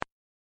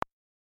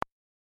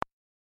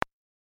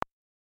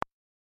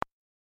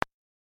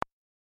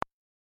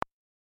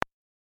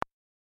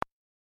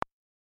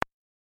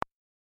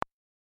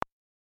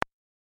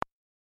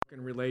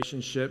In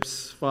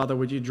relationships, Father,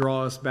 would you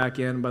draw us back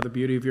in by the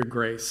beauty of your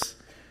grace?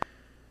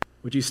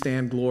 Would you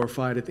stand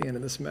glorified at the end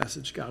of this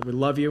message, God? We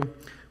love you.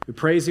 We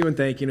praise you and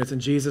thank you. And it's in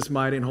Jesus'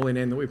 mighty and holy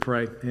name that we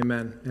pray.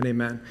 Amen and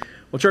amen.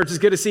 Well, church, it's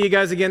good to see you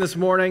guys again this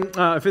morning.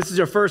 If this is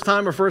your first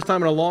time or first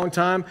time in a long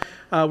time,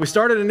 we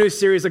started a new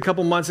series a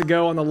couple months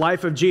ago on the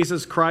life of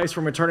Jesus Christ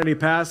from eternity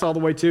past all the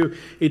way to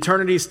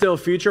eternity still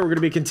future. We're going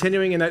to be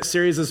continuing in that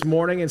series this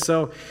morning. And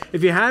so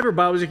if you have your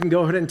Bibles, you can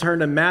go ahead and turn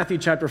to Matthew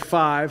chapter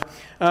 5.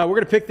 We're going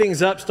to pick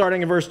things up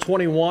starting in verse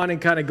 21 and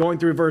kind of going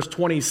through verse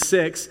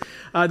 26.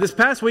 This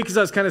past week, as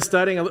I was kind of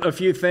studying a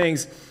few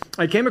things,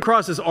 I came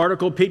across this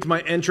article, piqued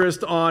my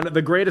interest on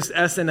the greatest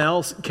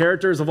SNL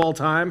characters of all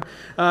time.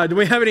 Do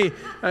we have any,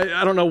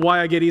 I don't know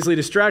why I get easily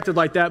distracted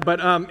like that, but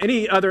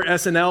any other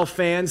SNL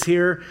fans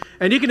here?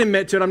 And you can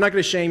admit to it, I'm not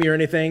going to shame you or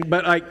anything,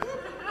 but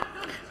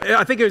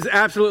I think it was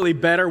absolutely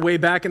better way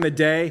back in the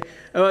day.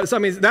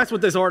 That's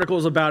what this article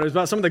is about. It was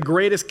about some of the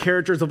greatest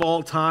characters of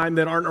all time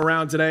that aren't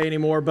around today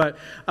anymore. But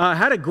I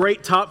had a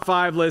great top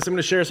 5 list. I'm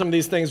going to share some of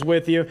these things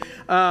with you.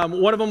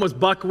 One of them was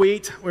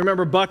Buckwheat. We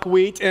remember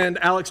Buckwheat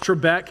and Alex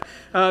Trebek.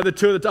 The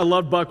two that I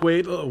love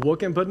Buckwheat.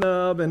 Wookin'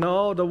 Panub and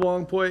all the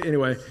Wong Poi.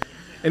 Anyway,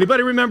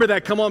 anybody remember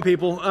that? Come on,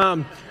 people.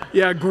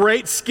 Yeah,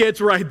 great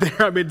skits right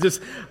there. I mean,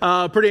 just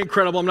pretty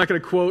incredible. I'm not going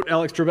to quote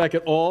Alex Trebek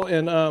at all.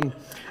 And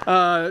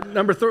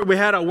number 3, we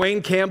had a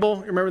Wayne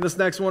Campbell. Remember this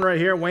next one right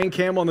here? Wayne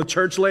Campbell and the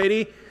Church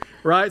Lady,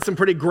 right? Some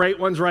pretty great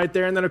ones right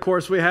there. And then, of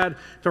course, we had,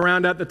 to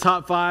round out the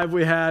top 5,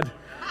 we had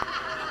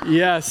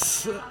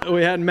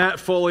Matt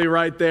Foley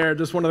right there.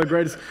 Just one of the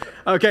greatest.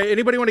 Okay,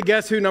 anybody want to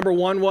guess who number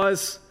 1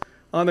 was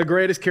on the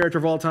greatest character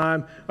of all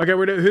time? Okay,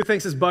 who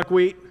thinks it's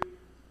Buckwheat?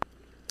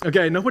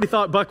 Okay, nobody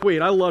thought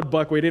Buckwheat. I loved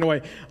Buckwheat.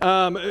 Anyway,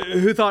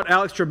 who thought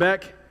Alex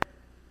Trebek?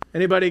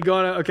 Anybody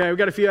going to, okay, we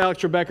got a few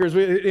Alex Trebekers.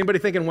 Anybody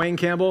thinking Wayne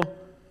Campbell?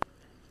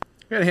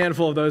 We got a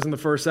handful of those in the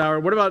first hour.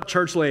 What about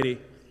Church Lady?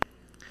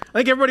 I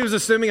think everybody was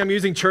assuming I'm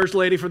using Church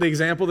Lady for the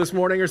example this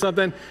morning or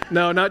something.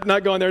 No,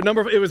 not going there.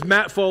 It was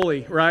Matt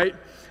Foley, right?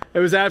 It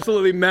was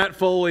absolutely Matt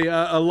Foley.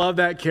 I love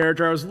that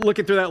character. I was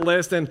looking through that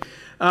list, and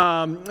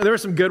there were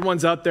some good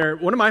ones up there.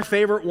 One of my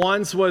favorite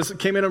ones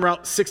came in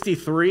around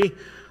 63.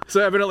 So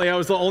evidently I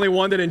was the only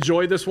one that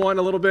enjoyed this one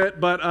a little bit,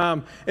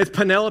 but it's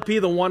Penelope,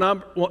 the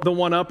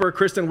one-upper,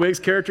 Kristen Wiig's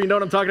character. You know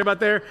what I'm talking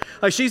about there?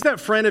 Like, she's that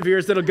friend of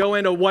yours that'll go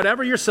into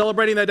whatever you're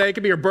celebrating that day. It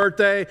could be your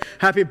birthday,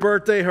 happy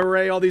birthday,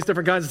 hooray, all these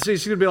different kinds.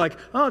 She's going to be like,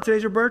 oh,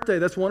 today's your birthday.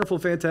 That's wonderful,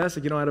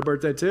 fantastic. You know, I had a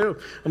birthday too.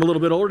 I'm a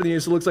little bit older than you,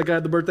 so it looks like I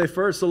had the birthday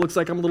first, so it looks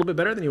like I'm a little bit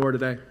better than you were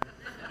today.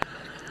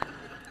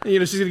 You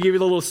know, she's going to give you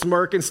a little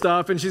smirk and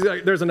stuff. And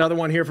there's another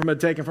one here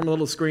taken from a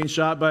little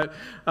screenshot. But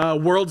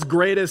world's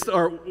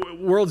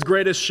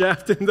greatest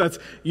chef. And that's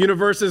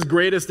universe's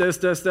greatest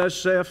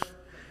chef.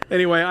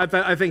 Anyway,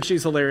 I think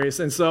she's hilarious.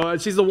 And so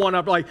she's the one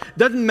up. Like,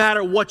 doesn't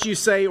matter what you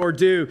say or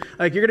do.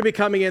 Like, you're going to be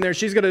coming in there.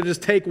 She's going to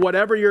just take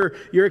whatever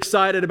you're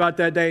excited about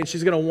that day, and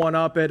she's going to one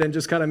up it and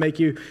just kind of make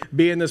you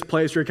be in this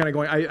place where you're kind of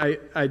going,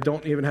 I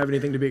don't even have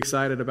anything to be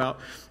excited about.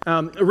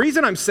 The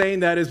reason I'm saying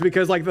that is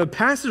because, like, the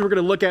passage we're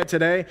going to look at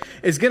today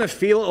is going to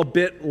feel a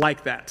bit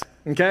like that.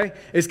 Okay?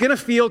 It's going to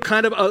feel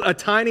kind of a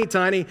tiny,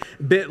 tiny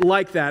bit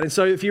like that. And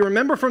so if you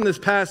remember from this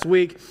past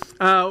week,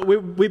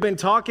 we've been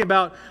talking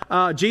about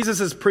Jesus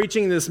is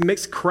preaching this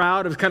mixed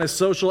crowd of kind of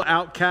social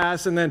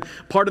outcasts, and then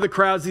part of the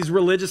crowd's these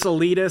religious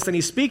elitists, and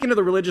he's speaking to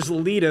the religious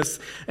elitists,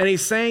 and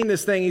he's saying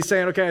this thing. He's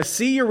saying, okay, I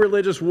see your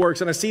religious works,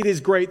 and I see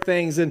these great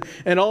things, and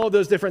all of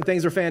those different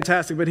things are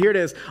fantastic, but here it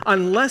is.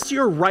 Unless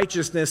your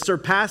righteousness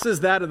surpasses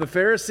that of the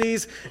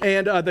Pharisees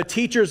and the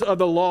teachers of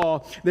the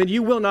law, then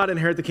you will not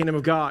inherit the kingdom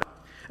of God.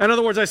 In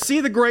other words, I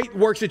see the great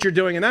works that you're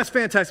doing, and that's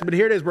fantastic, but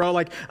here it is, bro.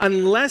 Like,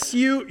 unless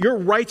your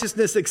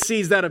righteousness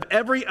exceeds that of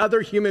every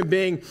other human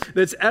being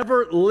that's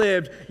ever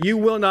lived, you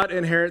will not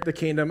inherit the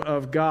kingdom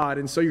of God.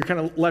 And so you're kind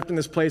of left in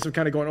this place of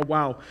kind of going, oh,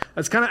 wow.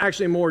 That's kind of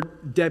actually more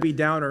Debbie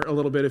Downer a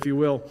little bit, if you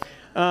will.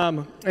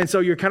 And so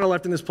you're kind of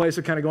left in this place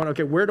of kind of going,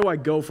 okay, where do I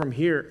go from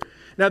here?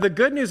 Now, the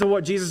good news of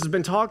what Jesus has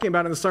been talking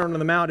about in the Sermon on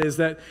the Mount is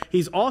that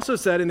he's also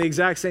said in the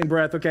exact same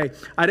breath, okay,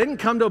 I didn't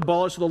come to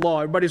abolish the law.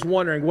 Everybody's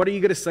wondering, what are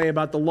you going to say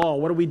about the law?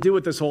 What do we do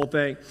with this whole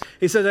thing?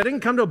 He says, I didn't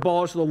come to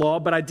abolish the law,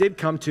 but I did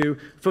come to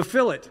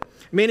fulfill it.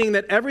 Meaning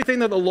that everything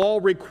that the law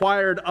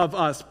required of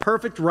us,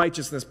 perfect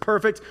righteousness,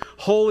 perfect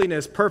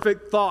holiness,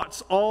 perfect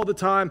thoughts, all the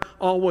time,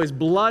 always,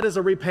 blood as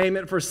a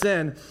repayment for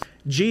sin,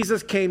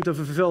 Jesus came to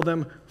fulfill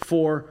them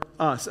for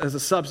us as a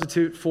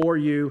substitute for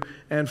you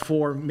and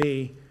for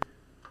me,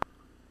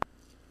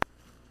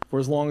 for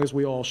as long as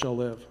we all shall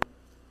live.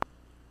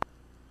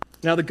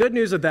 Now, the good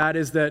news of that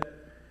is that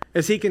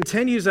as he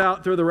continues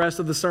out through the rest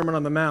of the Sermon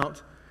on the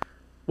Mount,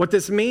 what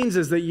this means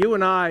is that you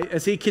and I,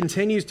 as he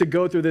continues to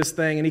go through this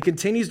thing, and he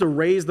continues to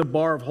raise the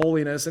bar of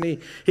holiness, and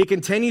he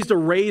continues to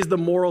raise the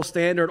moral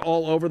standard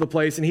all over the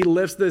place, and he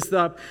lifts this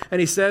up, and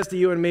he says to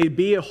you and me,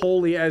 be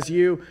holy as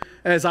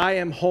I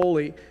am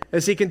holy.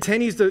 As he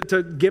continues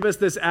to give us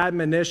this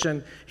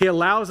admonition, he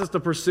allows us to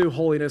pursue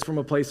holiness from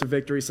a place of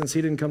victory. Since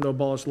he didn't come to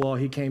abolish the law,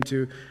 he came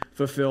to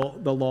fulfill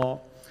the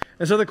law.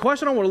 And so the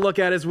question I want to look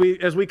at as we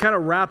kind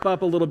of wrap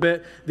up a little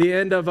bit, the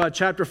end of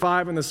chapter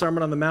 5 in the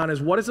Sermon on the Mount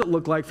is, what does it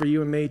look like for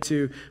you and me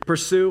to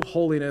pursue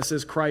holiness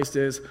as Christ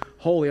is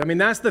holy? I mean,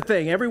 that's the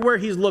thing. Everywhere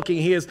he's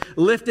looking, he is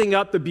lifting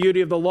up the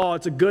beauty of the law.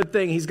 It's a good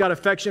thing. He's got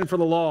affection for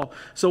the law.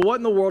 So what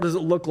in the world does it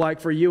look like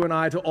for you and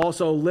I to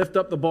also lift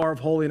up the bar of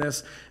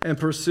holiness and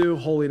pursue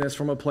holiness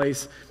from a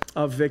place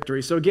of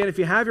victory? So again, if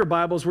you have your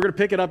Bibles, we're going to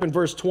pick it up in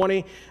verse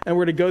 20, and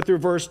we're going to go through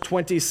verse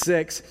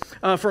 26.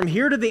 From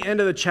here to the end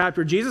of the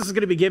chapter, Jesus is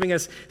going to be giving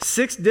us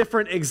 6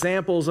 different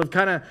examples of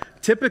kind of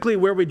typically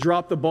where we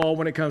drop the ball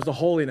when it comes to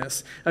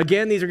holiness.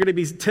 Again, these are going to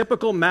be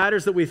typical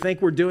matters that we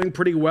think we're doing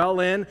pretty well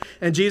in,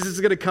 and Jesus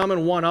is going to come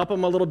and one-up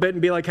them a little bit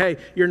and be like, hey,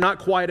 you're not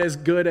quite as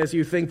good as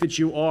you think that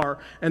you are,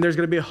 and there's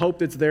going to be a hope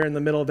that's there in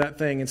the middle of that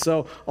thing. And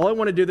so all I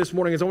want to do this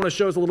morning is I want to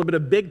show us a little bit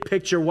of big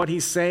picture, what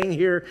he's saying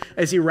here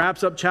as he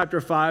wraps up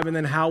chapter 5, and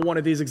then how one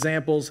of these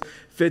examples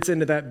fits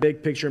into that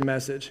big picture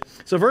message.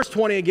 So verse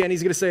 20 again,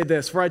 he's going to say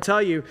this, "For I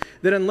tell you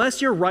that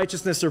unless your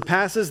righteousness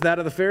surpasses that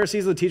of the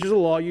Pharisees and the teachers of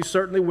the law, you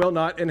certainly will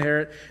not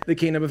inherit the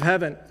kingdom of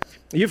heaven.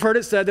 You've heard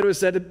it said that it was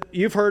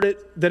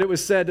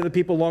said to the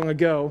people long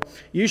ago,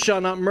 you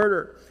shall not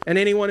murder, and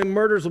anyone who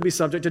murders will be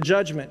subject to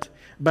judgment.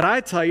 But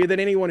I tell you that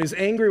anyone who's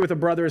angry with a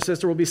brother or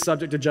sister will be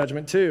subject to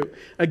judgment too.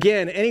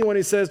 Again, anyone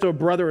who says to a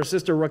brother or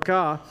sister,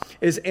 Rakah,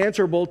 is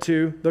answerable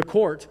to the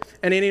court.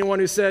 And anyone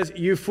who says,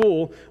 you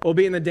fool, will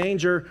be in the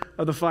danger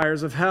of the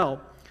fires of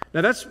hell."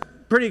 Now that's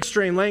pretty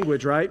extreme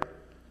language, right?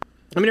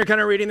 I mean, you're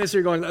kind of reading this,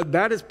 you're going,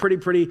 that is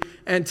pretty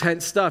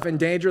intense stuff. In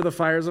danger of the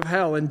fires of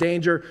hell, in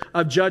danger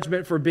of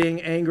judgment for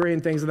being angry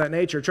and things of that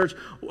nature. Church,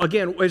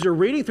 again, as you're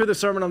reading through the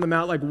Sermon on the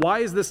Mount, like, why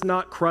is this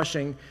not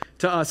crushing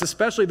to us,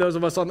 especially those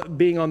of us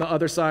being on the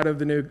other side of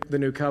the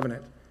new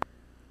covenant?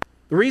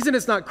 The reason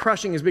it's not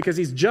crushing is because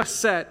he's just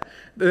said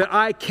that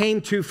I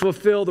came to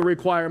fulfill the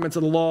requirements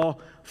of the law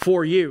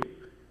for you.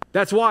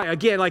 That's why,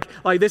 again, like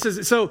this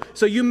is, so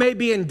you may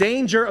be in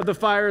danger of the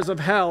fires of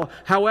hell.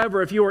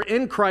 However, if you are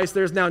in Christ,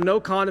 there's now no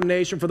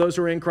condemnation for those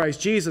who are in Christ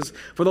Jesus.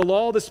 For the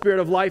law of the Spirit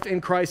of life in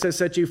Christ has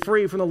set you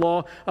free from the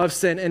law of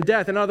sin and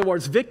death. In other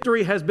words,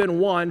 victory has been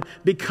won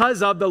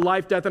because of the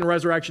life, death, and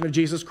resurrection of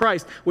Jesus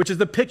Christ, which is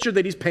the picture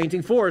that he's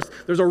painting for us.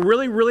 There's a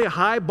really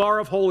high bar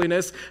of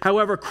holiness.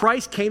 However,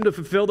 Christ came to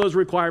fulfill those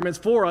requirements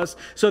for us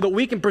so that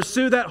we can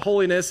pursue that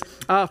holiness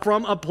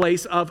from a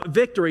place of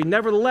victory.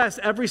 Nevertheless,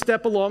 every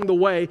step along the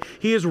way,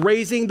 he is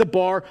raising the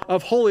bar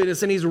of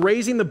holiness, and he's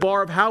raising the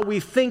bar of how we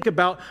think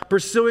about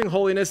pursuing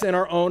holiness in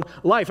our own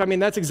life. I mean,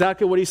 that's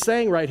exactly what he's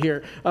saying right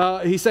here.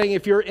 He's saying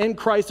if you're in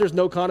Christ, there's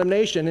no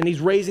condemnation, and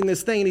he's raising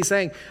this thing, and he's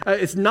saying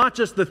it's not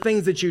just the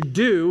things that you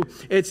do,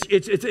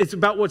 it's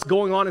about what's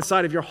going on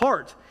inside of your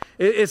heart.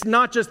 It's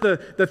not just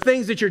the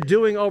things that you're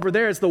doing over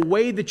there. It's the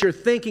way that you're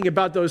thinking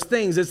about those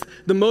things. It's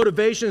the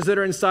motivations that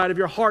are inside of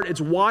your heart.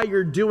 It's why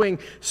you're doing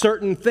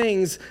certain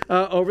things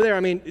over there. I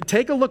mean,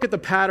 take a look at the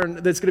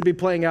pattern that's going to be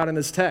playing out in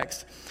this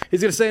text.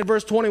 He's going to say in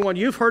verse 21,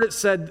 you've heard it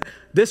said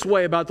this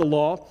way about the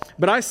law,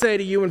 but I say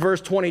to you in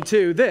verse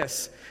 22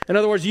 this. In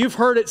other words, you've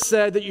heard it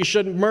said that you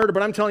shouldn't murder,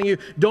 but I'm telling you,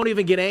 don't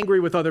even get angry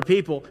with other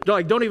people.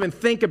 Don't even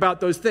think about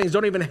those things.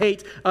 Don't even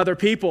hate other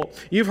people.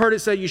 You've heard it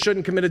said you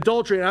shouldn't commit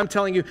adultery, and I'm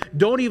telling you,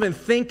 don't even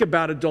think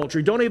about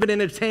adultery. Don't even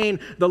entertain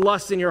the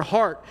lust in your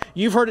heart.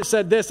 You've heard it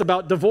said this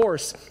about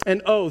divorce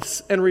and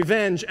oaths and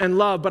revenge and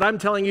love, but I'm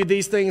telling you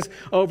these things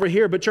over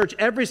here. But church,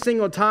 every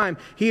single time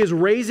he is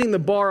raising the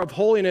bar of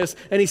holiness,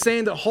 and he's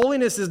saying that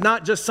holiness is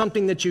not just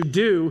something that you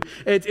do.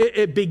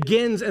 It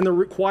begins in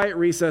the quiet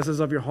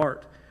recesses of your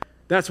heart.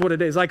 That's what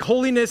it is. Like,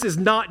 holiness is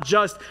not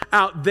just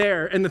out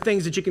there and the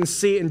things that you can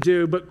see and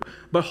do,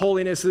 but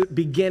holiness is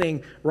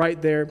beginning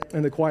right there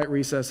in the quiet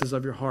recesses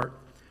of your heart.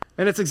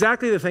 And it's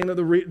exactly the thing that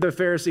the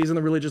Pharisees and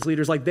the religious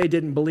leaders, like, they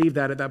didn't believe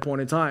that at that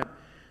point in time.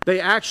 They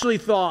actually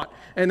thought,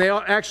 and they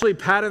actually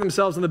patted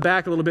themselves on the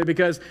back a little bit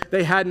because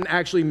they hadn't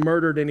actually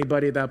murdered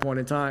anybody at that point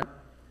in time.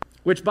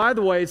 Which, by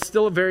the way, is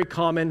still a very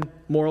common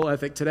moral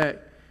ethic today.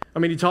 I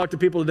mean, you talk to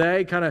people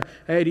today, kind of,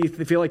 hey, do you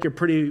feel like you're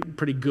pretty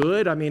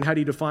good? I mean, how do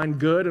you define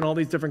good and all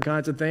these different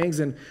kinds of things?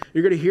 And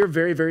you're going to hear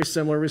very, very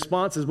similar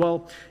responses.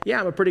 Well,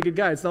 yeah, I'm a pretty good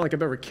guy. It's not like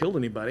I've ever killed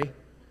anybody,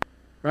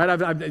 right?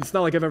 It's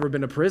not like I've ever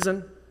been to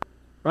prison,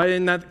 right?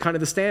 And that's kind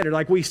of the standard.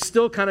 Like, we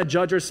still kind of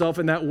judge ourselves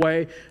in that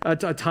way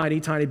a tiny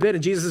bit.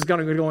 And Jesus is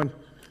going,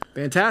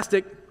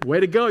 fantastic, way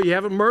to go. You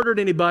haven't murdered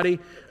anybody.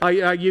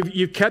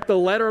 You've kept the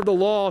letter of the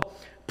law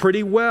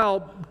pretty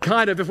well,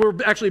 kind of. If we're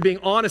actually being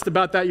honest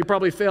about that, you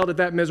probably failed at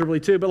that miserably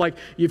too. But like,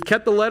 you've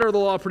kept the letter of the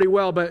law pretty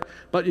well, but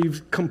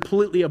you've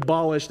completely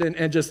abolished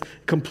and just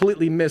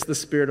completely missed the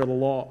spirit of the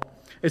law.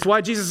 It's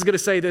why Jesus is going to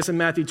say this in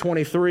Matthew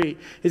 23.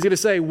 He's going to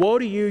say, woe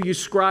to you, you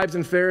scribes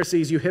and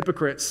Pharisees, you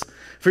hypocrites.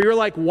 For you're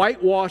like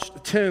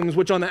whitewashed tombs,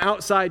 which on the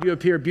outside you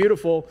appear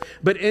beautiful,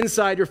 but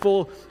inside you're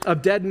full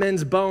of dead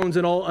men's bones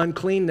and all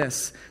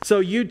uncleanness. So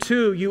you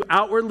too, you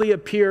outwardly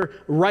appear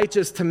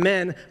righteous to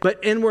men, but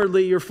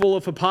inwardly you're full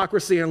of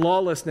hypocrisy and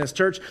lawlessness.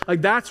 Church,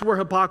 like, that's where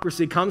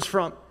hypocrisy comes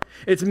from.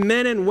 It's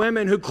men and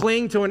women who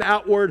cling to an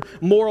outward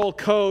moral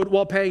code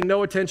while paying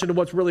no attention to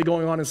what's really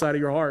going on inside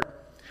of your heart.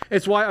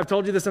 It's why, I've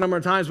told you this a number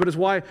of times, but it's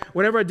why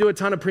whenever I do a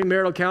ton of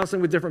premarital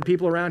counseling with different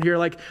people around here,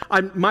 like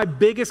my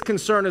biggest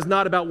concern is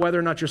not about whether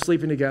or not you're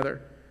sleeping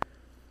together.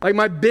 Like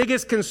my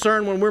biggest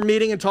concern when we're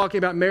meeting and talking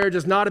about marriage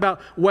is not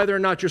about whether or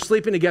not you're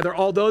sleeping together,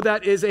 although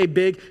that is a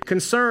big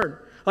concern.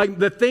 Like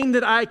the thing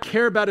that I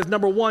care about is,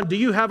 number one, do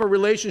you have a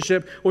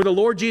relationship with the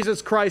Lord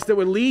Jesus Christ that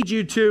would lead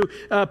you to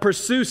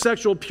pursue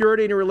sexual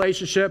purity in your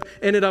relationship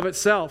in and of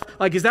itself?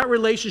 Like, is that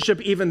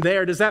relationship even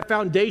there? Does that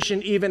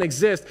foundation even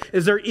exist?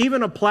 Is there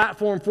even a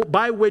platform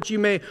by which you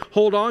may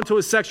hold on to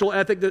a sexual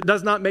ethic that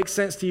does not make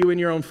sense to you in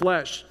your own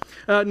flesh?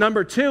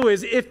 Number two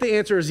is, if the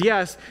answer is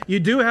yes, you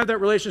do have that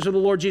relationship with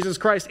the Lord Jesus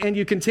Christ and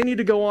you continue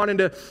to go on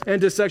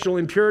into sexual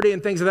impurity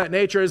and things of that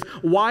nature, is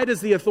why does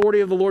the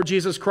authority of the Lord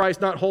Jesus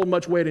Christ not hold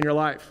much weight in your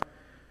life?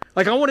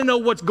 Like, I want to know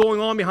what's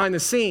going on behind the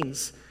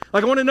scenes.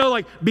 Like, I want to know,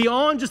 like,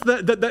 beyond just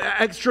the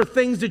extra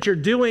things that you're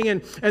doing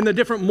and the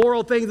different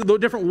moral things, the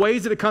different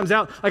ways that it comes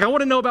out. Like, I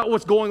want to know about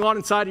what's going on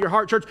inside of your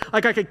heart, church.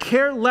 Like, I could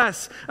care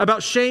less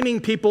about shaming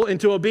people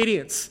into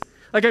obedience.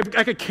 Like,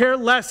 I could care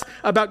less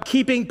about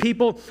keeping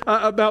people,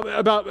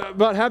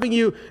 about having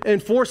you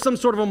enforce some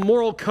sort of a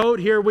moral code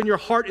here when your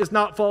heart is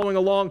not following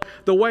along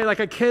the way. Like,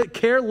 I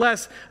care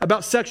less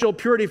about sexual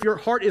purity if your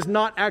heart is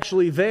not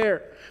actually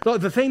there.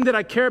 The thing that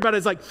I care about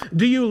is, like,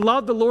 do you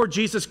love the Lord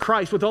Jesus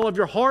Christ with all of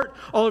your heart,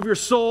 all of your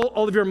soul,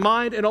 all of your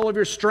mind, and all of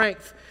your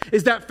strength?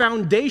 Is that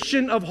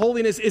foundation of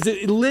holiness, is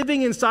it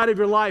living inside of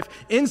your life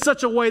in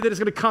such a way that it's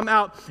going to come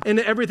out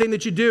into everything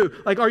that you do?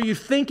 Like, are you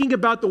thinking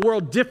about the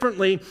world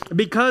differently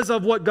because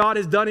of what God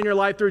has done in your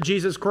life through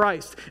Jesus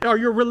Christ? Are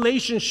your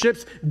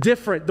relationships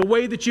different? The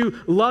way that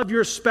you love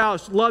your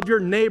spouse, love your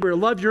neighbor,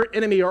 love your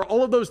enemy, are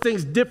all of those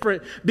things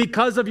different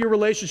because of your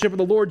relationship with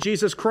the Lord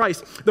Jesus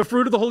Christ? The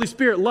fruit of the Holy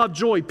Spirit, love,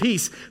 joy,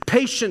 peace,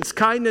 patience,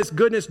 kindness,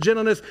 goodness,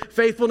 gentleness,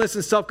 faithfulness,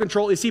 and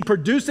self-control. Is He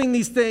producing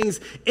these things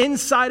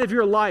inside of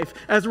your life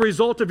as a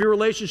result of your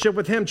relationship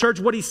with Him? Church,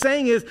 what He's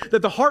saying is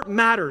that the heart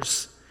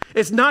matters.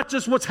 It's not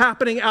just what's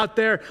happening out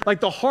there. Like,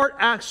 the heart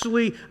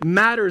actually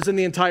matters in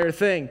the entire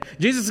thing.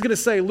 Jesus is going to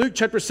say, Luke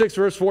chapter 6,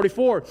 verse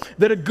 44,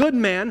 that a good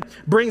man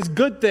brings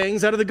good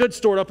things out of the good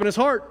stored up in his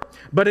heart,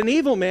 but an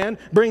evil man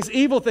brings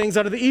evil things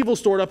out of the evil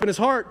stored up in his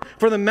heart.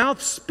 For the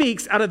mouth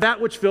speaks out of that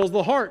which fills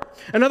the heart.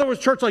 In other words,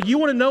 church, like, you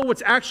want to know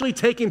what's actually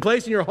taking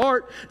place in your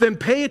heart, then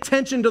pay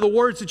attention to the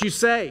words that you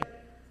say.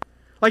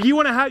 Like, you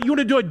want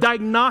to do a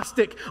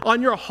diagnostic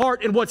on your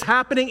heart and what's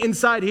happening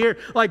inside here.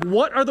 Like,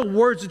 what are the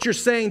words that you're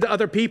saying to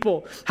other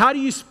people? How do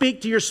you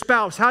speak to your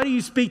spouse? How do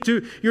you speak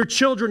to your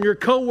children, your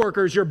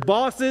coworkers, your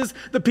bosses,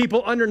 the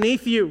people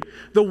underneath you?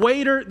 The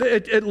waiter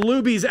at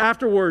Luby's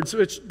afterwards,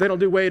 which they don't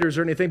do waiters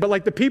or anything, but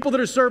like the people that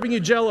are serving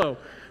you Jell-O,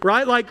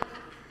 right? Like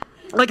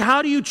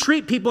how do you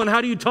treat people and how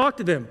do you talk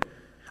to them?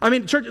 I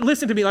mean, church,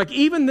 listen to me. Like,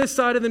 even this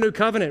side of the new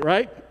covenant,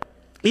 right?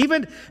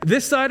 Even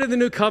this side of the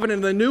new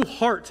covenant, the new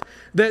heart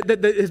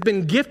that has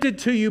been gifted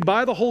to you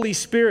by the Holy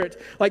Spirit,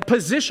 like,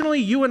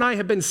 positionally, you and I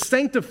have been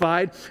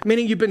sanctified,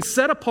 meaning you've been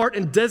set apart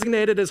and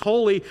designated as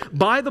holy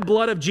by the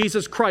blood of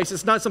Jesus Christ.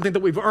 It's not something that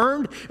we've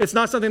earned. It's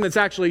not something that's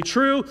actually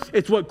true.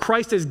 It's what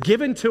Christ has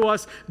given to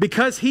us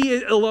because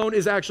He alone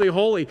is actually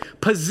holy.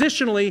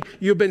 Positionally,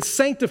 you've been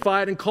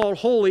sanctified and called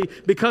holy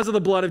because of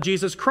the blood of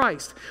Jesus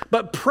Christ.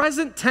 But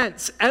present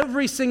tense,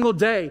 every single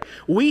day,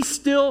 we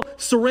still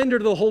surrender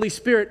to the Holy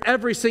Spirit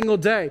every single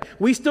day.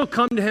 We still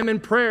come to Him in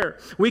prayer.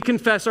 We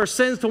confess our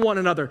sins to one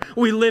another.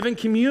 We live in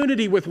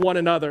community with one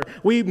another.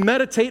 We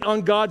meditate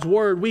on God's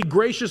word. We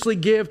graciously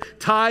give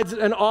tithes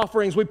and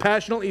offerings. We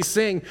passionately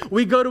sing.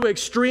 We go to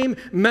extreme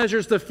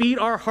measures to feed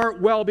our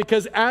heart well,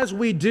 because as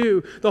we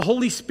do, the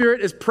Holy Spirit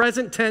is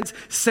present tense,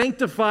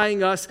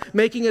 sanctifying us,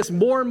 making us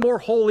more and more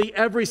holy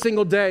every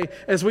single day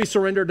as we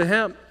surrender to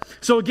Him.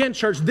 So again,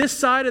 church, this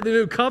side of the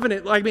new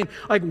covenant,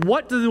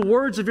 what do the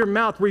words of your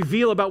mouth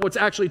reveal about what's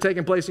actually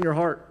taking place in your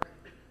heart?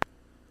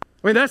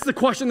 I mean, that's the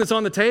question that's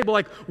on the table.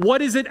 Like,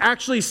 what is it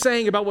actually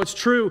saying about what's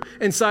true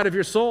inside of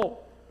your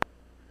soul?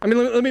 I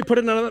mean, let me put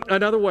it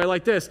another way,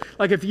 like this.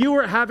 Like, if you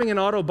were having an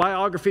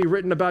autobiography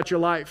written about your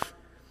life,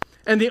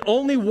 and the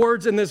only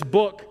words in this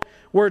book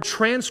were a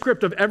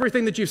transcript of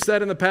everything that you've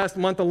said in the past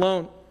month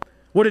alone,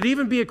 would it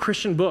even be a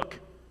Christian book?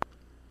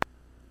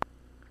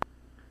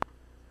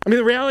 I mean,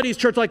 the reality is,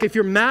 church, like, if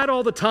you're mad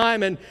all the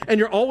time and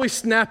you're always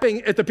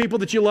snapping at the people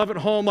that you love at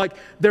home, like,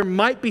 there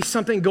might be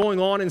something going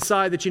on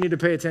inside that you need to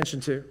pay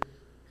attention to.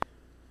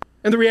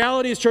 And the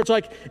reality is, church,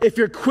 like, if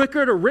you're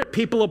quicker to rip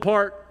people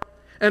apart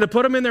and to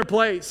put them in their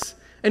place,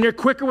 and you're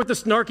quicker with the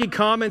snarky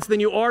comments than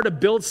you are to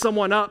build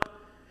someone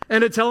up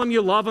and to tell them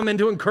you love them and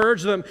to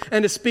encourage them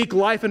and to speak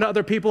life into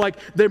other people, like,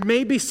 there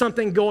may be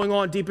something going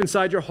on deep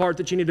inside your heart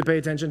that you need to pay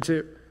attention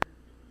to.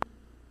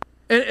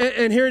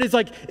 And here it is,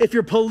 like, if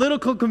your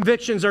political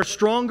convictions are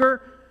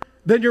stronger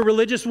than your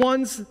religious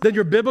ones, than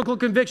your biblical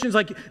convictions,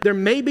 like, there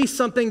may be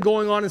something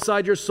going on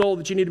inside your soul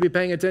that you need to be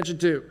paying attention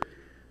to.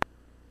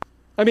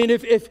 I mean,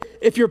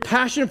 if your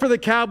passion for the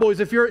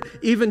Cowboys, if your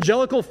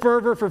evangelical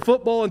fervor for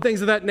football and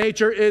things of that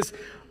nature is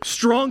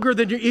stronger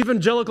than your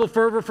evangelical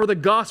fervor for the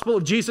gospel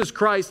of Jesus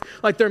Christ,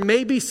 like there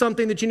may be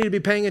something that you need to be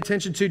paying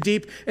attention to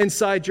deep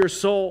inside your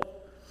soul.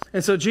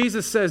 And so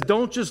Jesus says,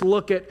 don't just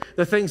look at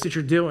the things that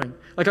you're doing.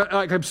 Like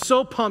I'm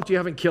so pumped you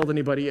haven't killed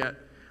anybody yet.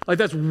 Like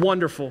that's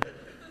wonderful.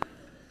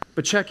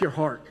 But check your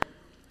heart.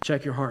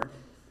 Check your heart.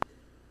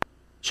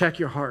 Check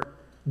your heart.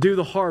 Do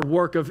the hard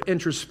work of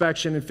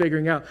introspection and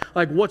figuring out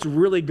like what's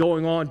really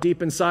going on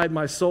deep inside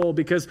my soul,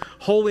 because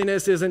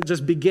holiness isn't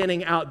just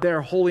beginning out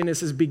there.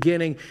 Holiness is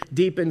beginning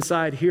deep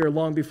inside here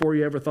long before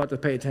you ever thought to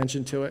pay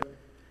attention to it.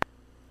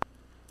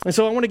 And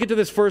so I want to get to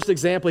this first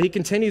example. He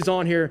continues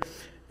on here.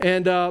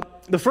 And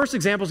the first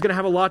example is going to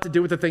have a lot to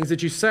do with the things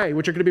that you say,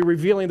 which are going to be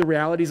revealing the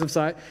realities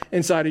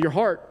inside of your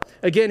heart.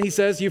 Again, he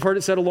says, you've heard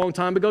it said a long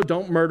time ago,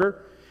 don't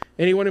murder.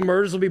 Anyone who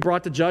murders will be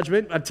brought to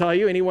judgment. I tell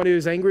you, anyone who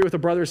is angry with a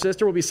brother or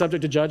sister will be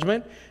subject to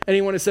judgment.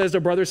 Anyone who says to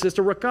a brother or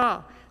sister,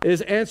 rakah,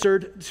 is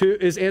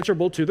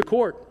answerable to the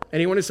court.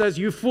 Anyone who says,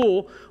 you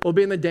fool, will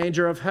be in the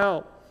danger of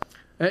hell.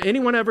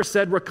 Anyone ever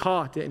said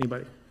rakah to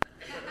anybody?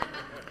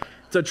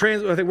 I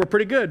think we're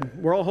pretty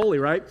good. We're all holy,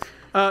 right?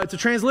 It's a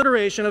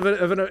transliteration of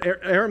an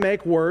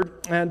Aramaic word,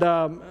 and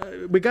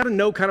we got to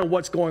know kind of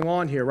what's going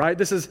on here, right?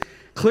 This is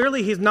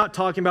clearly he's not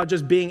talking about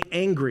just being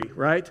angry,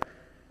 right?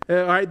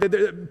 All right,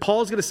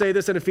 Paul's going to say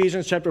this in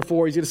Ephesians chapter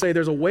 4. He's going to say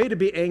there's a way to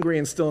be angry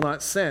and still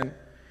not sin.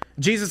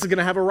 Jesus is going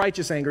to have a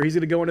righteous anger. He's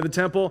going to go into the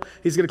temple.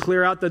 He's going to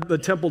clear out the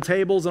temple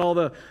tables and all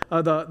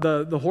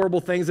the horrible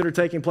things that are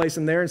taking place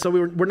in there. And so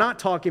we're not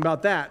talking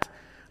about that.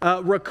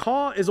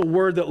 Rakah is a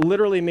word that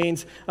literally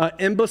means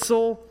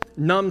imbecile,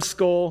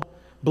 numbskull,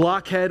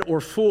 blockhead,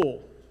 or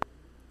fool.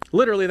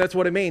 Literally, that's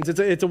what it means.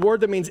 It's a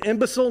word that means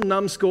imbecile,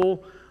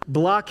 numbskull,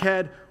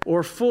 blockhead,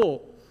 or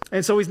fool.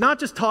 And so he's not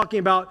just talking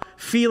about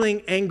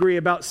feeling angry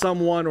about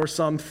someone or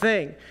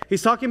something.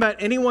 He's talking about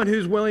anyone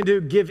who's willing to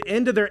give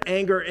into their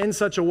anger in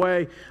such a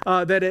way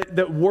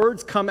that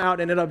words come out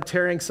and end up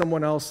tearing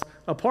someone else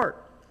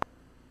apart.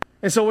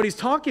 And so what he's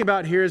talking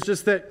about here is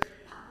just that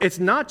it's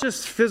not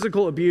just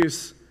physical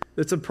abuse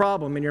that's a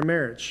problem in your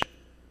marriage.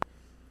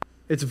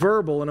 It's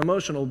verbal and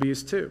emotional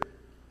abuse too.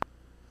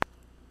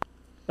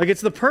 Like it's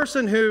the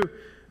person who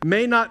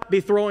may not be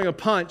throwing a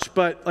punch,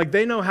 but like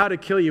they know how to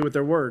kill you with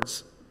their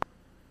words.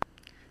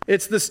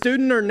 It's the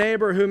student or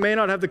neighbor who may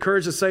not have the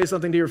courage to say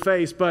something to your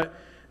face, but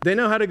they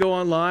know how to go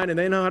online and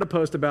they know how to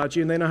post about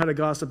you and they know how to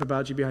gossip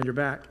about you behind your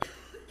back.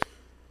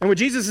 And what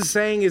Jesus is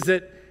saying is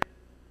that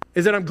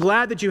I'm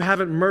glad that you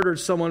haven't murdered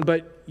someone,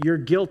 but you're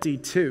guilty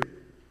too.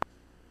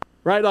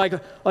 Right?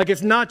 Like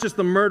it's not just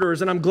the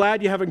murderers, and I'm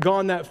glad you haven't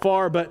gone that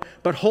far, but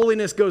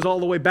holiness goes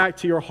all the way back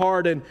to your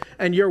heart,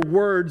 and your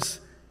words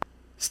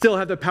still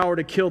have the power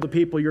to kill the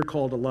people you're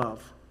called to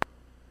love.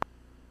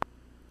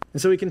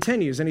 And so he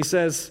continues, and he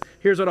says,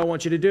 here's what I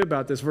want you to do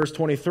about this, verse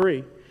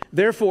 23.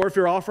 Therefore, if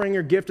you're offering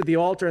your gift at the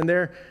altar and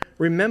there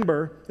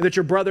remember that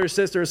your brother or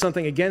sister has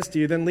something against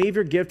you, then leave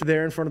your gift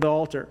there in front of the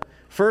altar.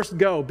 First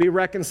go, be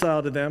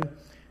reconciled to them,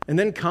 and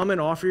then come and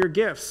offer your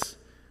gifts.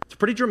 It's a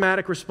pretty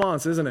dramatic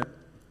response, isn't it?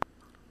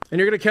 And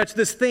you're going to catch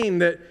this theme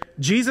that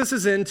Jesus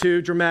is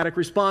into dramatic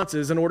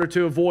responses in order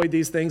to avoid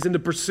these things and to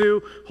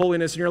pursue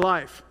holiness in your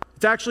life.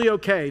 It's actually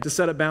okay to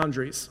set up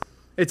boundaries.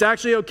 It's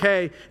actually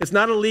okay. It's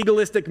not a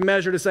legalistic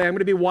measure to say, I'm going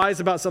to be wise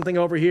about something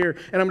over here,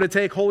 and I'm going to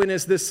take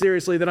holiness this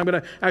seriously, that I'm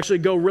going to actually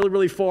go really,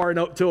 really far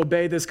to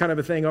obey this kind of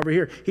a thing over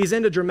here. He's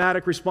into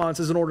dramatic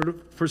responses in order to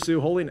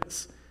pursue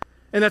holiness.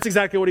 And that's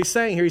exactly what he's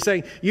saying here. He's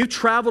saying, you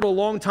traveled a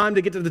long time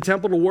to get to the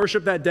temple to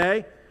worship that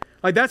day.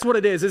 Like that's what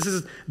it is. This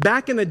is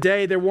back in the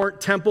day, there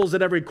weren't temples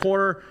at every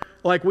corner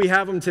like we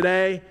have them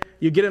today.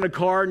 You get in a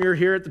car and you're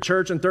here at the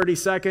church in 30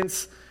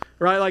 seconds.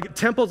 Right? Like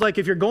temples, like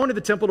if you're going to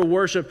the temple to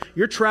worship,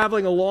 you're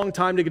traveling a long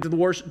time to get to the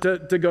worship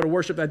to go to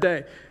worship that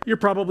day. You're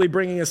probably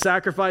bringing a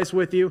sacrifice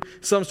with you,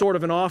 some sort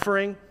of an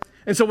offering.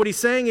 And so what he's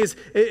saying is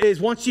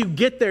once you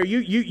get there,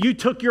 you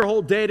took your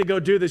whole day to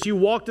go do this. You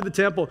walk to the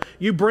temple.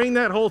 You bring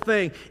that whole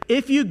thing.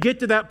 If you get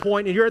to that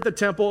point and you're at the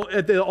temple,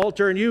 at the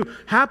altar, and you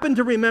happen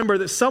to remember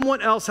that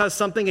someone else has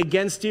something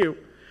against you,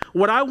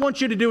 what I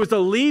want you to do is to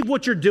leave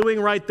what you're doing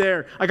right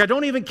there. Like, I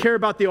don't even care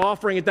about the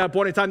offering at that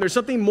point in time. There's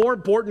something more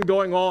important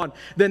going on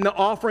than the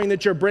offering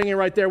that you're bringing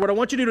right there. What I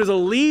want you to do is to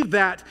leave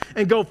that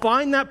and go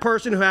find that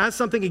person who has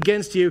something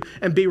against you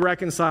and be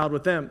reconciled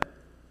with them.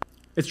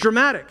 It's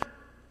dramatic.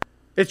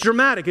 It's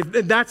dramatic.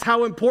 That's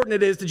how important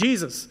it is to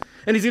Jesus.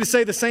 And he's going to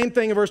say the same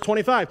thing in verse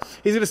 25.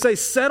 He's going to say,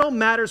 settle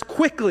matters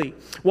quickly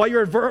while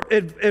your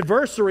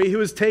adversary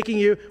who is taking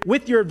you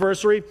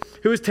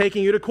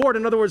to court.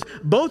 In other words,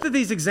 both of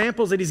these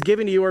examples that he's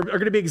giving to you are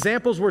going to be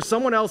examples where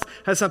someone else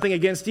has something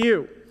against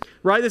you.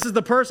 Right? This is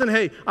the person,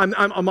 hey,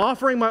 I'm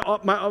offering my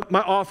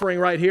offering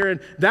right here, and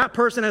that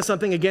person has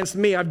something against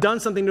me. I've done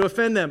something to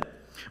offend them.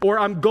 Or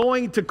I'm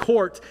going to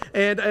court,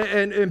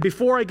 and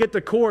before I get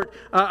to court,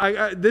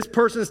 this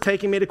person is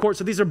taking me to court.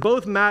 So these are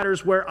both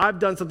matters where I've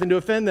done something to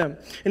offend them.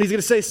 And he's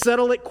going to say,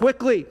 settle it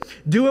quickly.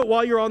 Do it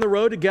while you're on the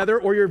road together,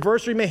 or your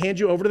adversary may hand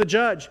you over to the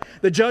judge.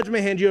 The judge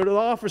may hand you over to the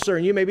officer,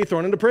 and you may be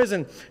thrown into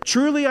prison.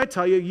 Truly, I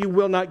tell you, you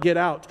will not get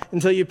out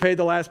until you pay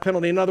the last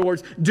penalty. In other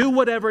words, do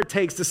whatever it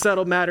takes to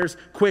settle matters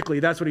quickly.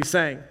 That's what he's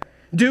saying.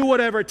 Do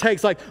whatever it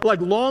takes, like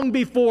long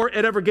before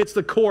it ever gets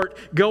to court,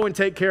 go and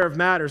take care of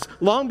matters.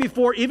 Long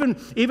before, even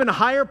a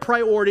higher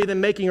priority than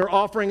making your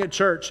offering at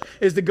church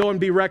is to go and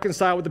be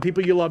reconciled with the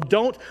people you love.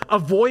 Don't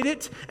avoid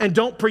it, and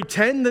don't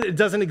pretend that it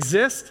doesn't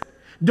exist.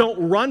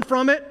 Don't run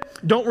from it.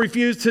 Don't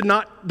refuse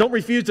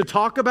to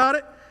talk about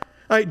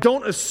it.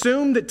 Don't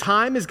assume that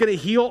time is going to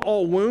heal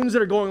all wounds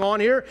that are going on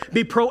here.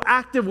 Be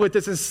proactive with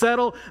this and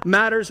settle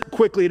matters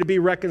quickly to be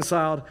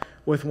reconciled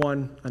with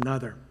one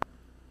another.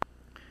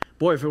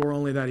 Boy, if it were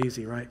only that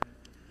easy, right?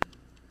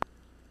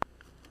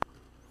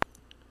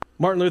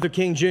 Martin Luther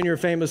King Jr.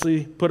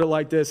 famously put it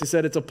like this. He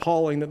said, it's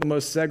appalling that the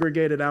most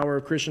segregated hour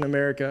of Christian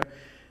America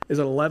is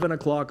at 11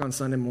 o'clock on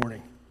Sunday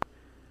morning.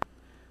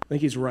 I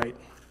think he's right.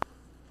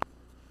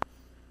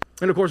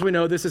 And of course, we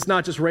know this is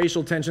not just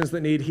racial tensions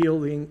that need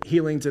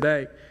healing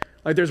today.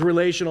 Like there's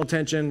relational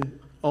tension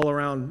all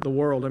around the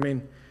world. I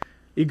mean,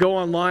 you go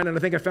online, and I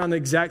think I found the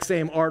exact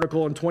same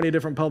article in 20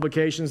 different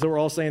publications that were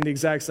all saying the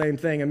exact same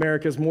thing.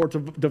 America is more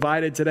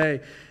divided today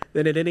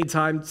than at any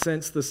time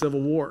since the Civil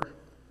War.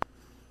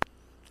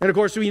 And of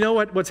course, we know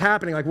what's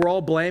happening. Like we're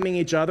all blaming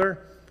each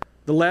other.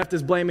 The left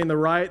is blaming the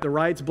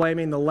right's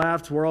blaming the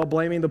left. We're all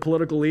blaming the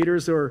political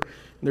leaders who are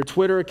in their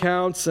Twitter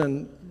accounts,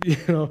 and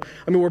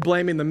we're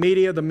blaming the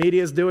media. The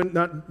media is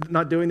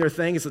not doing their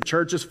thing. It's the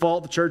church's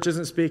fault. The church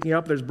isn't speaking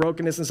up. There's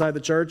brokenness inside the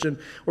church, and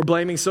we're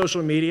blaming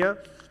social media.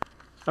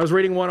 I was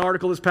reading one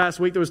article this past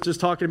week that was just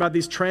talking about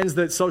these trends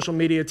that social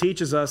media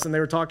teaches us, and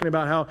they were talking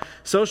about how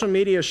social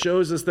media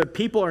shows us that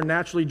people are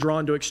naturally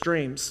drawn to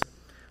extremes.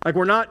 Like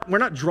we're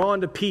not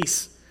drawn to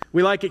peace.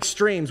 We like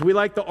extremes. We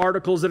like the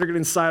articles that are going to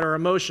incite our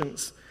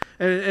emotions.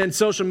 And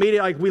social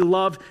media, like we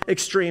love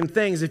extreme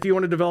things. If you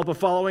want to develop a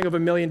following of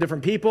 1 million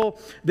different people,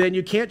 then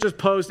you can't just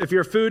post, if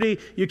you're a foodie,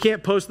 you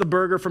can't post the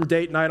burger from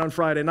date night on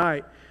Friday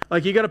night.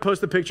 Like you got to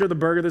post a picture of the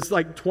burger that's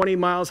like 20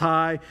 miles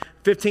high,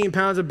 15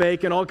 pounds of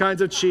bacon, all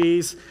kinds of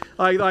cheese,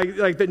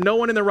 like that no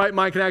one in their right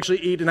mind can actually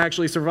eat and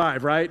actually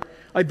survive, right?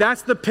 Like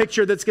that's the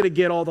picture that's going to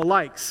get all the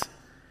likes.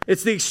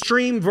 It's the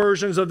extreme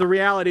versions of the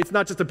reality. It's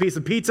not just a piece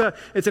of pizza,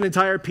 it's an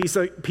entire piece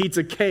of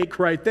pizza cake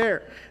right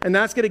there. And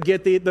that's going to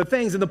get the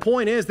things. And the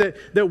point is that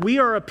we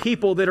are a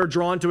people that are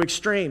drawn to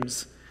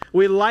extremes.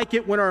 We like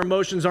it when our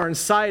emotions are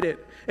incited.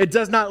 It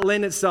does not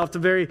lend itself to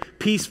very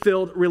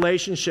peace-filled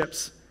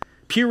relationships.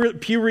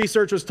 Pew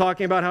Research was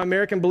talking about how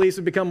American beliefs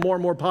have become more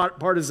and more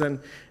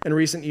partisan in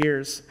recent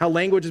years, how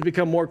language has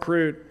become more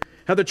crude,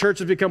 how the church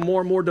has become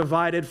more and more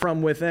divided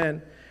from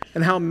within,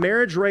 and how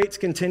marriage rates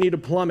continue to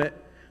plummet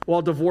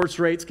while divorce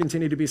rates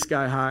continue to be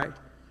sky high.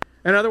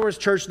 In other words,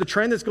 church, the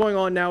trend that's going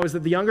on now is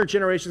that the younger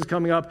generation is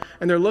coming up,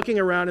 and they're looking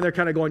around and they're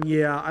kind of going,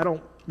 yeah, I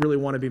don't really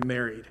want to be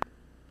married.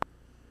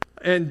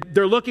 And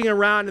they're looking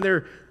around,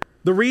 and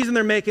the reason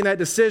they're making that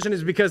decision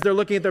is because they're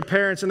looking at their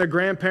parents and their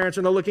grandparents,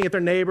 and they're looking at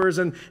their neighbors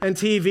and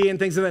TV and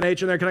things of that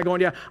nature, and they're kind of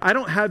going, yeah, I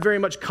don't have very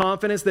much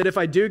confidence that if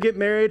I do get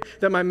married,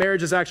 that my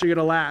marriage is actually going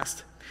to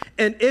last.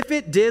 And if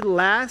it did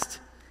last,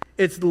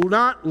 it's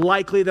not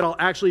likely that I'll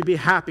actually be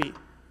happy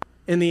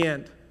in the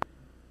end.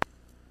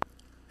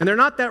 And they're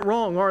not that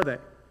wrong, are they?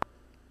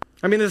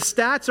 I mean, the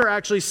stats are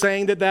actually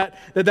saying that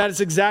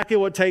is exactly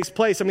what takes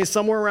place. I mean,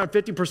 somewhere around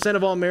 50%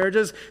 of all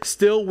marriages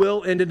still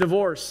will end in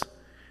divorce.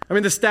 I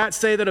mean, the stats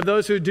say that of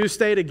those who do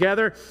stay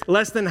together,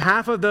 less than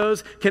half of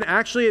those can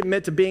actually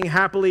admit to being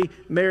happily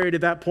married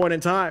at that point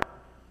in time.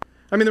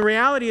 I mean, the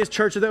reality is,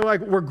 church, that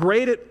we're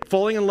great at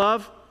falling in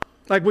love.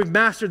 Like we've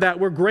mastered that.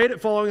 We're great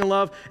at falling in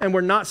love, and we're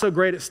not so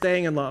great at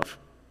staying in love.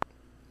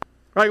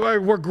 Right?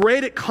 We're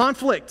great at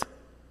conflict.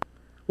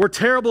 We're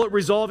terrible at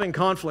resolving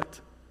conflict.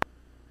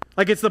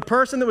 Like it's the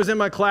person that was in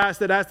my class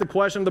that asked the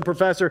question of the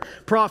professor,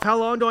 Prof, how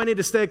long do I need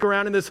to stick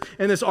around in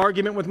this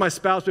argument with my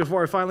spouse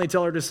before I finally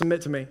tell her to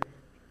submit to me?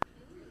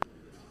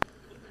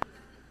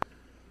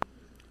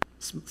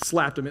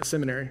 Slapped him at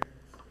seminary.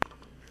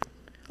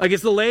 Like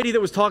it's the lady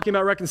that was talking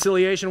about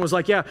reconciliation was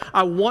like, yeah,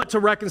 I want to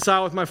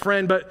reconcile with my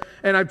friend,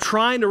 and I'm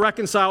trying to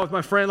reconcile with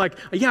my friend. Like,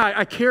 yeah,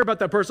 I care about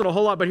that person a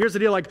whole lot, but here's the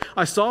deal. Like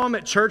I saw him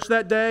at church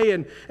that day,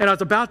 and I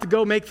was about to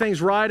go make things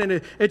right, and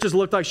it just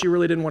looked like she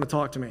really didn't want to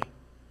talk to me.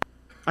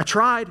 I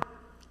tried.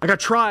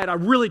 I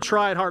really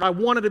tried hard. I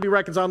wanted to be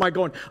reconciled. I'm like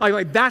going,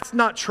 like that's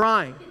not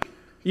trying.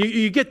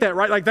 You get that,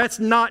 right? Like that's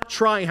not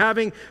trying.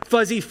 Having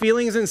fuzzy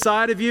feelings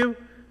inside of you,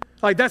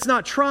 like that's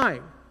not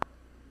trying.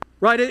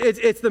 Right?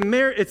 It's the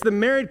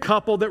married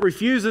couple that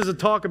refuses to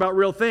talk about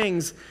real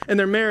things in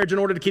their marriage in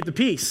order to keep the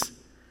peace.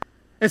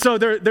 And so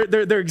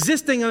they're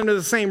existing under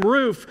the same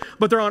roof,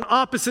 but they're on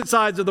opposite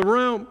sides of the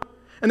room.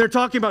 And they're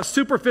talking about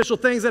superficial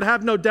things that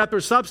have no depth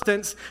or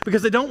substance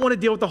because they don't want to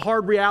deal with the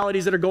hard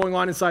realities that are going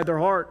on inside their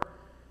heart.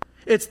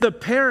 It's the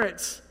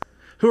parents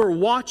who are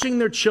watching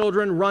their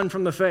children run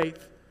from the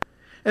faith,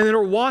 and that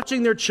are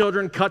watching their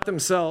children cut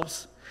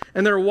themselves,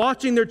 and they're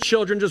watching their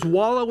children just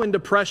wallow in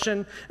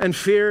depression and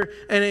fear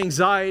and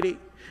anxiety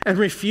and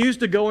refuse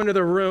to go into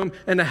the room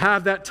and to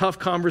have that tough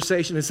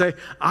conversation and say,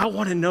 I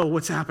want to know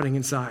what's happening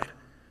inside.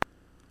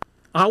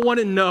 I want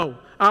to know.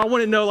 I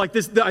want to know like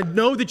this. I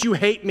know that you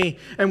hate me,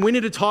 and we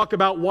need to talk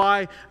about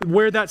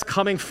where that's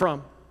coming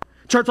from.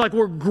 Church, like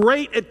we're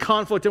great at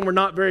conflict and we're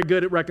not very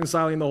good at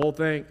reconciling the whole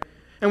thing.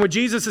 And what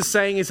Jesus is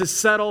saying is to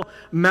settle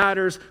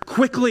matters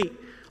quickly.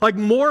 Like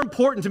more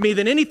important to me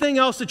than anything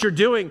else that you're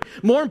doing,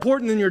 more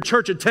important than your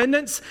church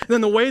attendance,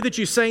 than the way that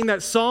you sang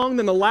that song,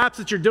 than the laps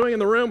that you're doing in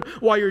the room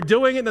while you're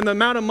doing it, than the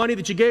amount of money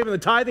that you gave in the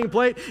tithing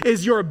plate,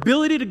 is your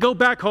ability to go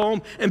back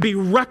home and be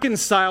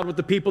reconciled with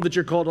the people that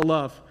you're called to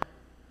love.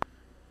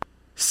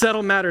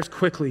 Settle matters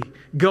quickly.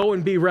 Go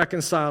and be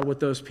reconciled with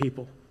those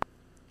people.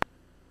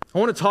 I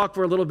want to talk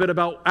for a little bit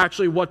about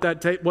actually what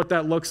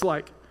that looks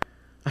like.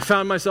 I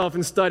found myself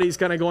in studies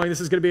kind of going, this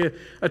is going to be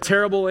a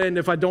terrible end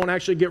if I don't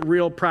actually get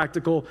real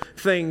practical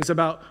things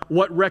about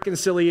what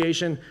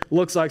reconciliation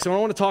looks like. So I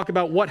want to talk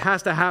about what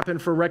has to happen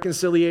for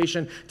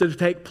reconciliation to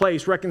take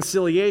place.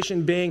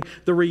 Reconciliation being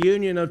the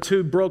reunion of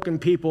two broken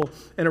people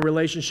in a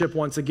relationship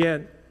once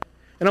again.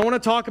 And I want to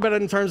talk about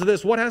it in terms of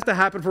this. What has to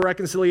happen for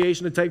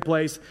reconciliation to take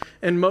place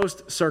in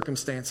most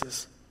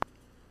circumstances?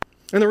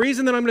 And the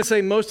reason that I'm going to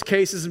say most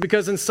cases is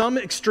because in some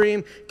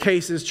extreme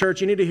cases,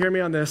 church, you need to hear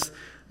me on this,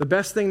 the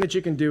best thing that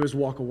you can do is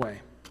walk away.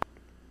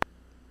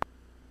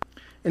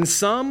 In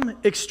some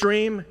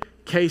extreme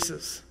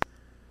cases,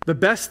 the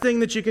best thing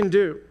that you can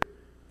do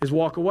is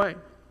walk away.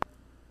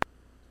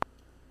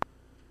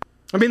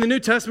 I mean, the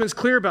New Testament is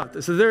clear about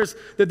this. There's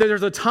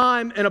a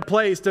time and a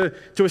place to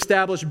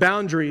establish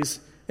boundaries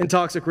in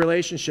toxic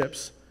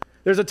relationships.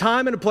 There's a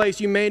time and a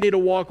place you may need to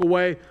walk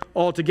away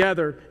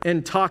altogether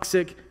in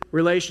toxic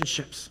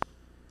relationships.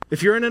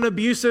 If you're in an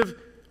abusive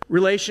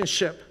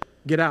relationship,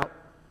 get out.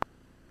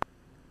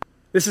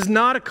 This is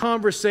not a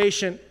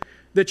conversation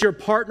that your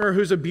partner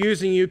who's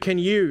abusing you can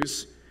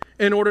use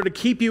in order to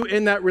keep you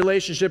in that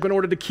relationship, in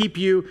order to keep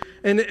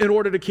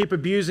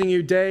abusing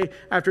you day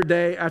after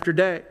day after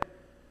day.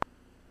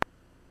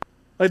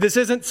 Like this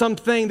isn't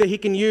something that he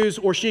can use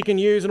or she can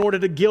use in order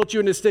to guilt you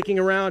into sticking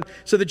around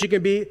so that you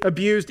can be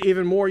abused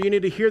even more. You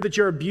need to hear that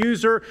your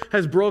abuser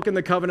has broken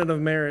the covenant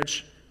of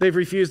marriage. They've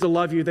refused to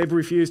love you. They've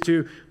refused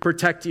to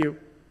protect you.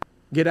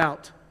 Get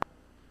out.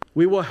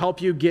 We will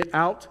help you get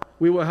out.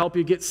 We will help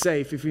you get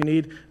safe. If you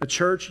need a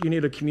church, you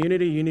need a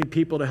community, you need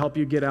people to help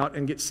you get out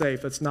and get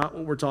safe. That's not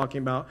what we're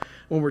talking about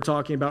when we're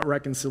talking about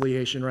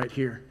reconciliation right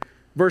here.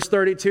 Verse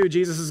 32,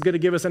 Jesus is going to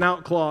give us an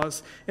out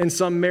clause in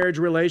some marriage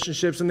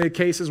relationships in the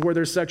cases where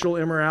there's sexual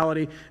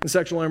immorality and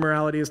sexual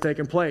immorality has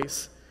taken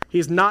place.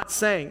 He's not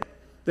saying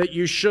that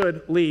you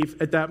should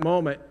leave at that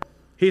moment.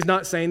 He's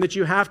not saying that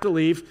you have to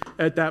leave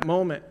at that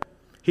moment.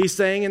 He's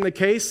saying in the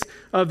case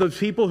of the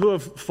people who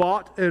have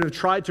fought and have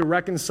tried to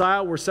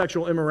reconcile where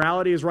sexual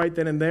immorality is right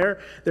then and there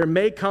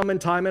may come a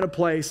time and a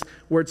place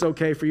where it's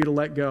okay for you to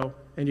let go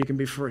and you can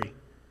be free.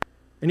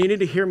 And you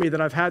need to hear me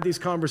that I've had these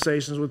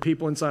conversations with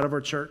people inside of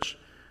our church.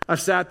 I've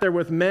sat there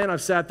with men,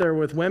 I've sat there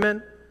with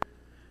women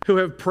who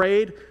have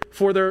prayed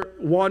for their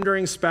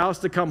wandering spouse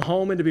to come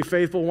home and to be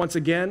faithful once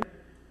again.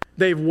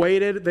 They've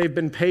waited, they've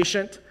been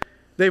patient.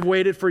 They've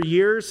waited for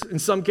years. In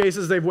some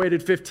cases, they've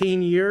waited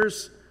 15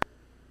 years.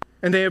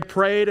 And they have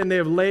prayed and they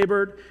have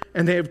labored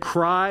and they have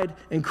cried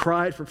and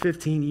cried for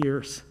 15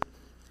 years.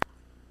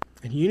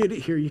 And you need to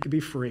hear you can be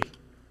free.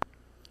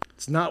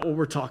 It's not what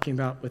we're talking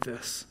about with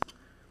this.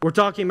 We're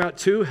talking about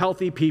two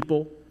healthy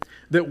people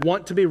that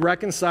want to be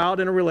reconciled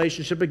in a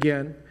relationship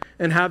again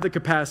and have the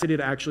capacity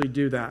to actually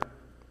do that.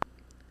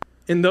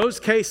 In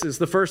those cases,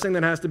 the first thing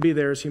that has to be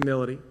there is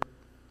humility.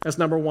 That's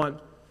number one.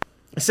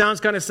 It sounds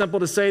kind of simple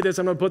to say this.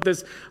 I'm going to put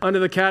this under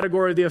the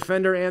category of the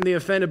offender and the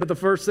offended, but the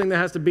first thing that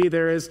has to be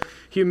there is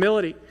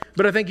humility.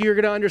 But I think you're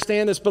going to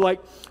understand this, but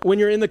like when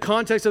you're in the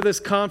context of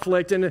this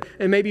conflict and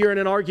maybe you're in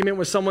an argument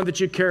with someone that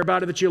you care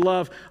about or that you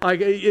love,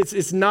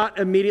 it's not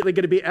immediately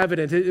going to be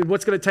evident.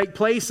 What's going to take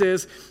place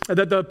is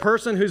that the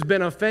person who's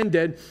been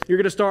offended, you're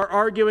going to start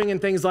arguing and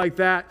things like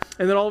that,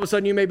 and then all of a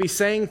sudden you may be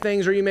saying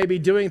things or you may be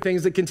doing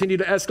things that continue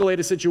to escalate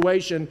a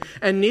situation,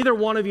 and neither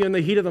one of you in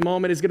the heat of the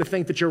moment is going to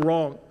think that you're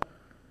wrong.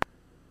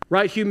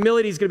 Right?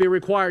 Humility is going to be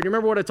required. You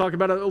remember what I talked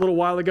about a little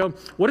while ago?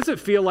 What does it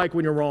feel like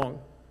when you're wrong?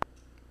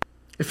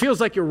 It feels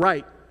like you're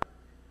right.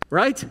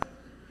 Right?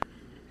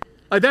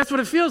 Like that's what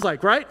it feels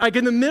like, right? Like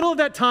in the middle of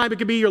that time, it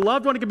could be your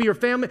loved one, it could be your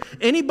family,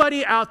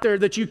 anybody out there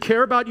that you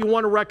care about, you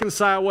want to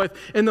reconcile with.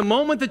 In the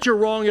moment that you're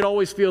wrong, it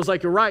always feels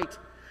like you're right.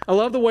 I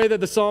love the way that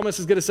the psalmist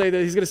is going to say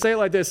that. He's going to say it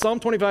like this, Psalm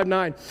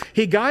 25:9.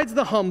 He guides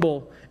the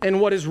humble in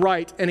what is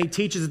right, and he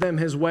teaches them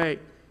his way.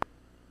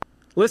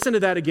 Listen to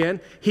that again.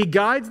 He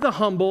guides the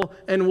humble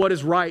in what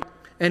is right,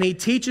 and he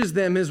teaches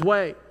them his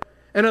way.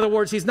 In other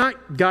words, he's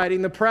not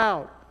guiding the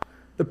proud.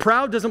 The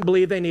proud doesn't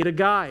believe they need a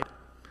guide.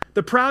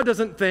 The proud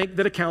doesn't think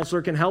that a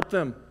counselor can help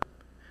them.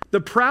 The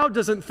proud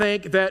doesn't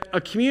think that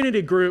a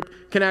community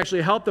group can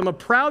actually help them. A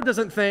proud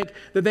doesn't think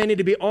that they need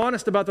to be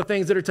honest about the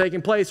things that are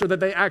taking place or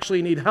that they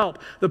actually need help.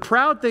 The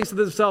proud thinks to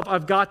themselves,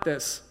 I've got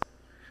this.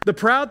 The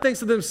proud thinks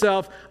to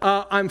themselves,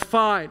 I'm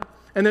fine.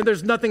 And then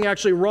there's nothing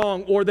actually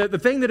wrong, or that the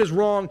thing that is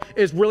wrong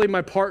is really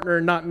my partner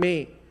and not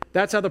me.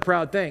 That's how the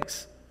proud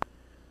thinks.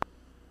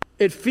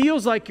 It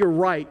feels like you're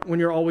right when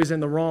you're always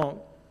in the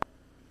wrong.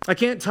 I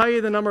can't tell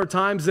you the number of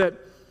times that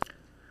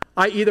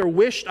I either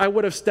wished I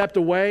would have stepped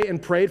away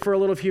and prayed for a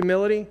little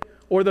humility,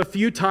 or the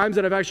few times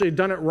that I've actually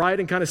done it right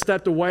and kind of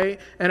stepped away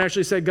and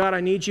actually said, God,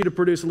 I need you to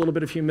produce a little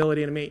bit of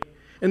humility in me.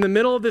 In the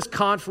middle of this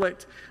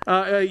conflict,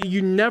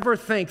 you never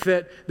think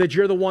that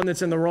you're the one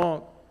that's in the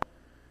wrong.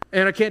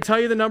 And I can't tell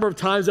you the number of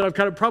times that I've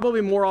kind of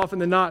probably more often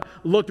than not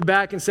looked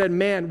back and said,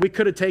 man, we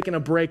could have taken a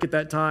break at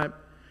that time.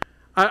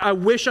 I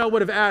wish I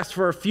would have asked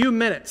for a few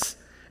minutes.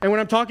 And when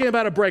I'm talking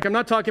about a break, I'm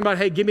not talking about,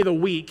 hey, give me the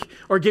week,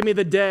 or give me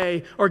the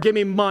day, or give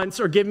me months,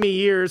 or give me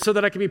years so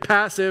that I can be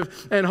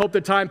passive and hope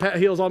that time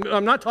heals all.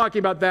 I'm not talking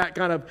about that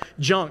kind of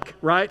junk,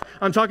 right?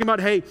 I'm talking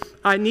about, hey,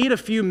 I need a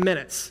few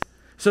minutes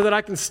so that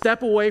I can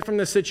step away from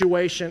the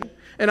situation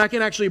and I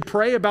can actually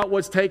pray about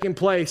what's taking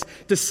place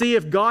to see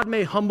if God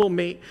may humble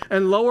me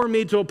and lower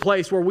me to a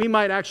place where we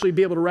might actually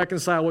be able to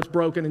reconcile what's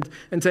broken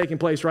and taking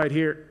place right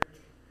here.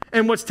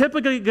 And what's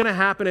typically going to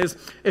happen is,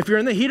 if you're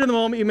in the heat of the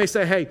moment, you may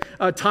say, hey,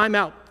 time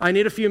out. I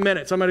need a few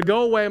minutes. I'm going to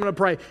go away. I'm going to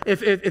pray.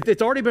 If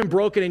it's already been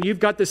broken and you've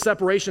got this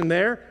separation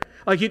there,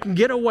 like you can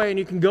get away and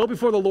you can go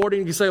before the Lord and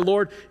you can say,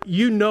 Lord,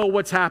 you know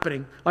what's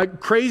happening. Like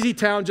crazy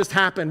town just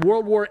happened.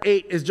 World War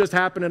VIII has just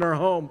happened in our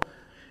home.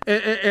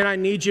 And I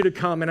need you to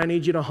come and I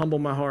need you to humble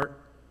my heart.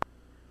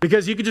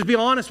 Because you can just be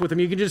honest with him.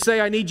 You can just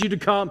say, I need you to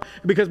come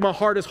because my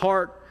heart is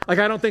hard. Like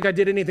I don't think I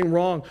did anything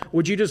wrong.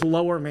 Would you just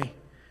lower me?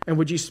 And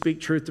would you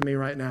speak truth to me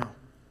right now?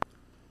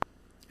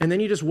 And then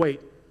you just wait.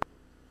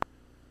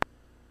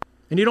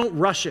 And you don't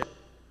rush it.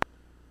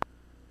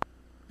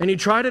 And you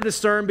try to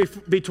discern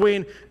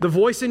between the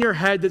voice in your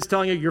head that's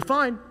telling you you're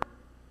fine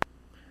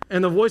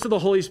and the voice of the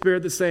Holy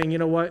Spirit that's saying, you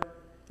know what?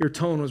 Your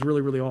tone was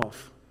really, really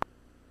off.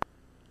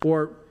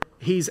 Or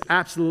he's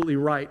absolutely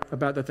right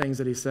about the things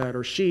that he said.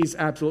 Or she's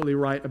absolutely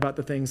right about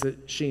the things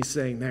that she's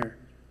saying there.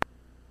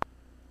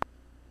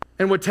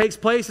 And what takes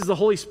place is the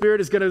Holy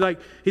Spirit is going to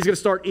he's going to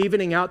start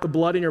evening out the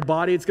blood in your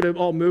body. It's going to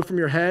all move from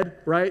your head,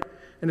 right?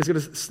 And it's going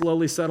to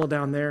slowly settle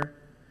down there.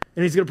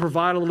 And he's going to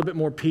provide a little bit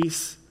more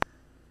peace.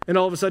 And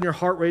all of a sudden your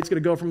heart rate's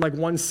going to go from like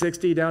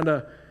 160 down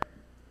to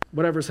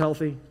whatever's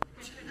healthy.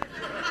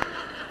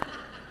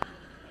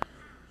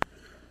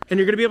 And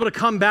you're going to be able to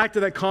come back to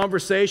that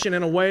conversation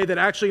in a way that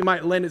actually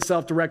might lend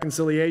itself to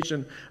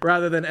reconciliation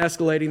rather than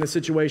escalating the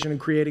situation and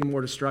creating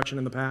more destruction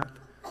in the path.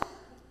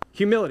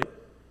 Humility.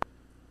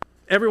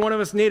 Every one of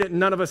us need it, and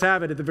none of us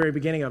have it at the very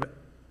beginning of it.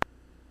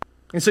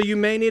 And so you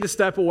may need to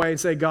step away and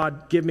say,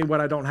 God, give me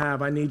what I don't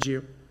have. I need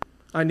you.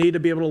 I need to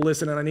be able to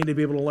listen, and I need to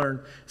be able to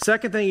learn.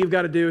 Second thing you've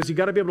got to do is you've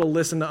got to be able to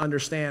listen to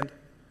understand.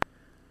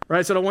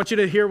 Right? So I want you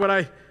to hear what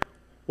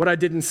I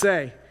didn't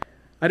say.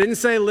 I didn't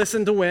say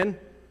listen to win.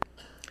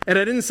 And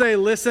I didn't say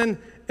listen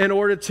in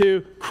order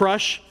to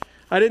crush.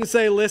 I didn't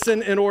say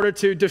listen in order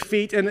to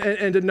defeat and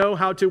to know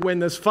how to win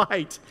this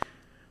fight.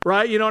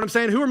 Right? You know what I'm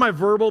saying? Who are my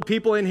verbal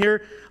people in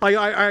here?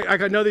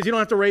 I know these. You don't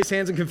have to raise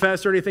hands and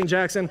confess or anything,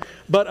 Jackson.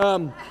 But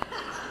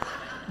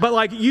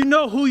like, you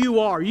know who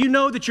you are. You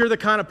know that you're the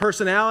kind of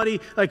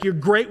personality, like you're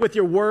great with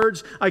your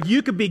words. Like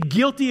you could be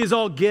guilty as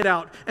all get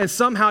out, and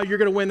somehow you're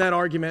going to win that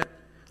argument.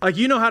 Like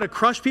you know how to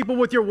crush people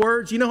with your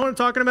words. You know what I'm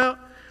talking about?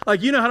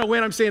 Like you know how to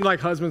win. I'm saying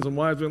like husbands and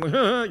wives.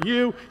 Like,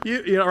 you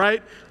know,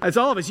 right? It's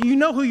all of us. You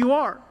know who you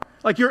are.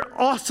 Like you're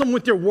awesome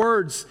with your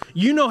words.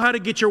 You know how to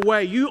get your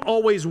way. You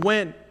always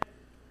win.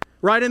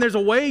 Right? And there's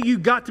a way you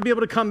got to be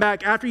able to come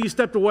back after you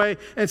stepped away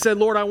and said,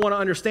 Lord, I want to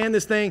understand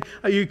this thing.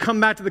 You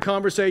come back to the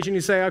conversation. You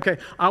say, okay,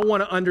 I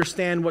want to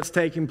understand what's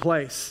taking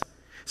place.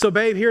 So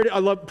babe, here, I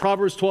love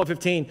Proverbs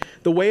 12:15.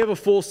 The way of a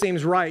fool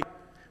seems right,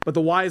 but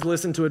the wise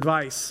listen to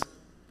advice.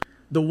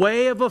 The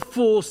way of a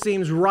fool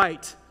seems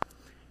right.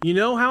 You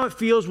know how it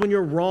feels when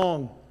you're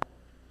wrong.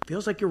 It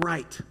feels like you're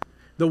right.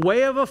 The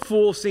way of a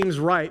fool seems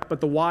right, but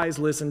the wise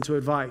listen to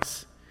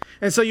advice.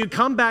 And so you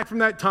come back from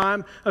that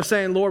time of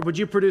saying, Lord, would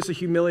you produce a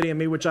humility in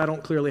me, which I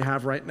don't clearly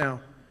have right now?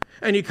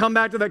 And you come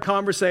back to that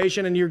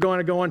conversation and you're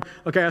going,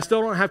 okay, I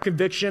still don't have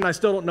conviction. I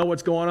still don't know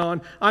what's going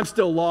on. I'm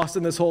still lost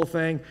in this whole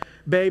thing.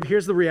 Babe,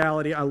 here's the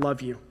reality. I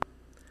love you.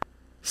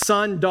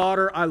 Son,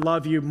 daughter, I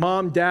love you.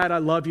 Mom, dad, I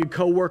love you.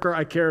 Coworker,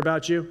 I care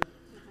about you.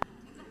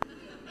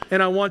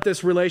 And I want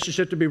this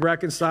relationship to be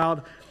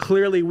reconciled.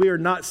 Clearly, we are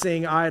not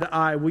seeing eye to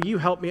eye. Will you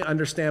help me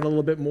understand a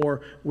little bit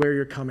more where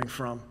you're coming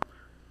from?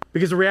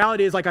 Because the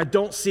reality is, like, I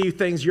don't see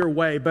things your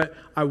way, but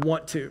I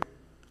want to.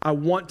 I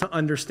want to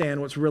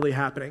understand what's really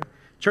happening.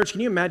 Church,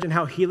 can you imagine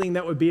how healing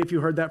that would be if you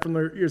heard that from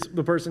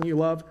the person you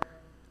love?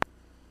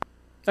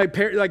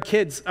 Like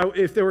kids,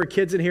 if there were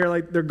kids in here,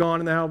 like they're gone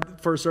in the house,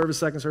 first service,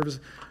 second service.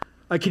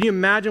 Like, can you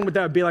imagine what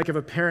that would be like if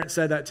a parent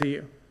said that to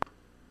you?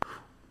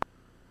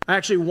 I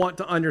actually want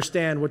to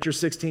understand what your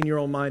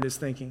 16-year-old mind is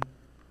thinking.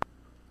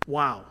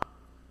 Wow.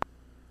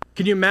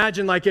 Can you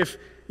imagine like if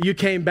you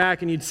came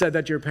back and you'd said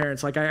that to your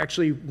parents, like, I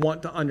actually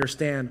want to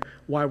understand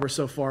why we're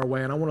so far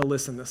away and I want to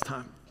listen this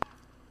time.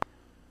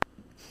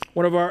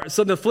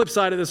 So the flip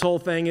side of this whole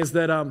thing is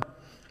that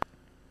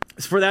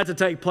for that to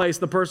take place,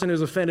 the person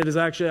who's offended has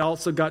actually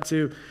also got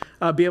to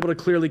be able to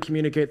clearly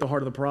communicate the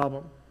heart of the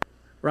problem.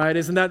 Right?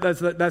 Isn't that's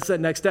that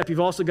next step? You've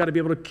also got to be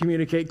able to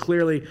communicate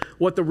clearly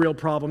what the real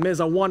problem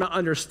is. I want to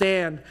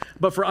understand,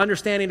 but for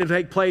understanding to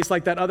take place,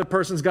 like that other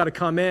person's got to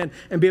come in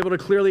and be able to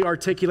clearly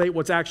articulate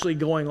what's actually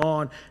going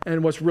on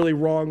and what's really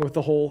wrong with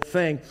the whole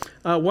thing.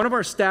 One of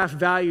our staff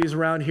values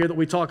around here that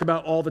we talk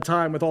about all the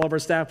time with all of our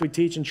staff, we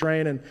teach and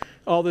train and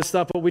all this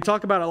stuff, but we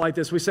talk about it like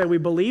this. We say we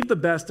believe the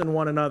best in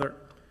one another.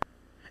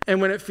 And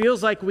when it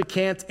feels like we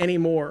can't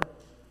anymore,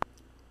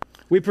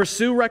 we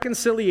pursue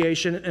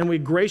reconciliation and we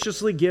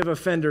graciously give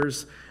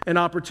offenders an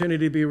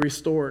opportunity to be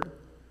restored.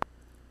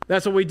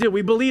 That's what we do.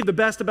 We believe the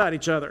best about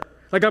each other.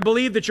 Like, I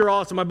believe that you're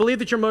awesome. I believe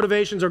that your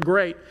motivations are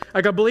great.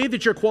 Like, I believe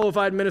that you're a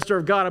qualified minister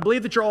of God. I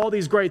believe that you're all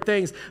these great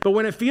things. But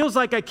when it feels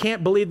like I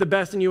can't believe the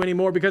best in you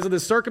anymore because of the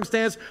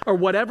circumstance or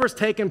whatever's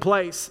taken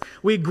place,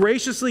 we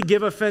graciously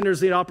give offenders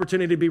the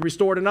opportunity to be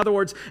restored. In other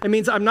words, it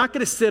means I'm not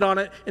going to sit on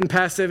it in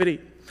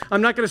passivity.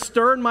 I'm not going to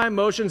stir in my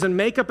emotions and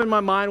make up in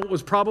my mind what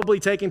was probably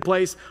taking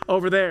place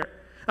over there.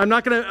 I'm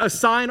not going to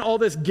assign all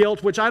this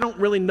guilt, which I don't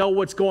really know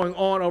what's going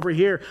on over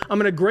here. I'm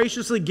going to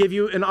graciously give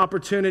you an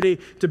opportunity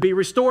to be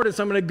restored. And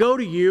so I'm going to go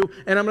to you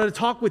and I'm going to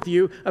talk with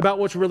you about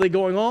what's really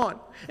going on.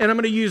 And I'm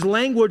going to use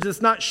language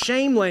that's not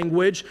shame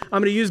language.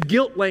 I'm going to use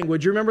guilt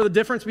language. You remember the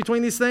difference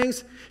between these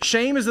things?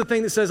 Shame is the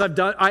thing that says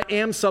I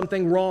am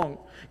something wrong.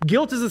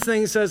 Guilt is the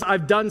thing that says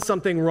I've done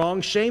something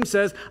wrong. Shame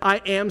says I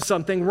am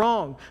something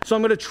wrong. So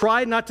I'm going to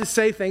try not to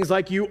say things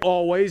like you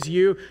always,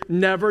 you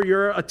never,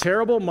 you're a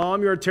terrible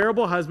mom, you're a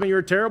terrible husband, you're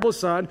a terrible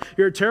son,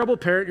 you're a terrible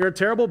parent, you're a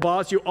terrible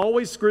boss, you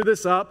always screw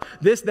this up,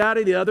 this, that,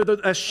 and the other.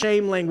 That's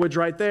shame language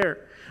right there.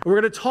 We're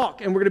going to talk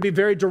and we're going to be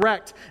very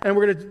direct and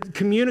we're going to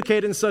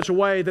communicate in such a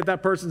way that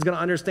that person's going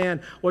to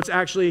understand what's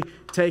actually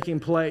taking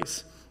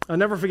place. I'll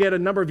never forget a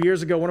number of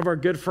years ago, one of our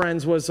good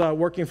friends was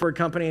working for a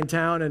company in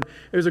town, and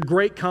it was a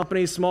great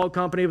company, small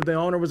company, but the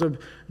owner was a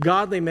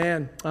godly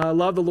man,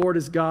 loved the Lord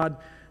as God,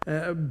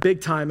 big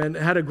time, and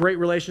had a great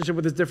relationship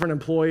with his different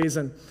employees.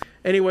 And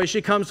anyway,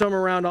 she comes home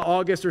around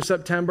August or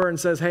September and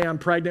says, hey, I'm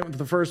pregnant with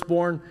the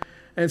firstborn.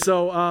 And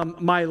so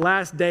my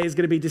last day is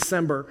going to be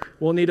December.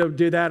 We'll need to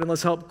do that, and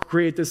let's help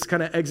create this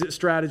kind of exit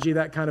strategy,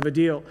 that kind of a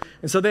deal.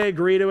 And so they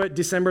agree to it.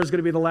 December is going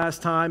to be the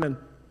last time,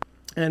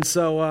 and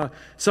so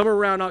somewhere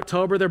around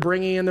October, they're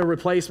bringing in the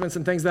replacements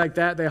and things like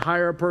that. They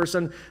hire a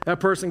person. That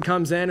person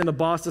comes in, and the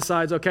boss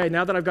decides, okay,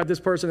 now that I've got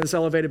this person in this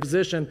elevated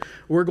position,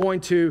 we're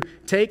going to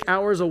take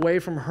hours away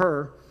from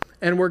her,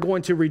 and we're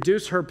going to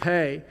reduce her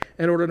pay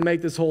in order to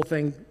make this whole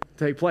thing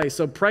take place.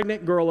 So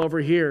pregnant girl over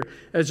here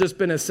has just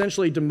been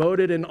essentially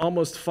demoted and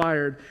almost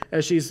fired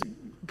as she's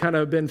kind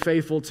of been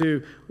faithful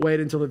to wait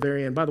until the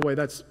very end. By the way,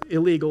 that's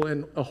illegal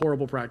and a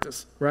horrible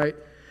practice, right?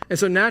 And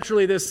so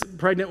naturally, this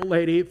pregnant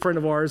lady, friend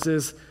of ours,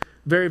 is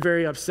very,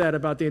 very upset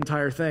about the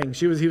entire thing.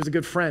 He was a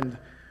good friend,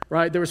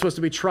 right? There was supposed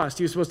to be trust.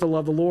 He was supposed to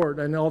love the Lord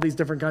and all these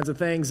different kinds of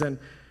things.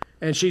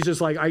 And she's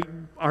just like,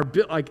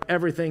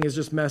 everything is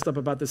just messed up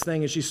about this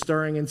thing, and she's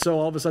stirring. And so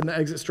all of a sudden, the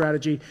exit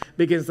strategy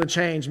begins to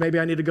change. Maybe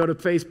I need to go to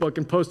Facebook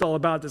and post all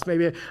about this.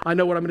 Maybe I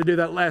know what I'm going to do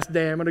that last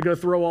day. I'm going to go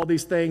throw all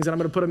these things, and I'm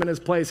going to put him in his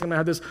place. I'm going to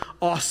have this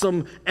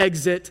awesome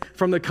exit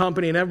from the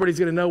company, and everybody's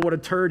going to know what a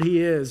turd he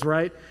is,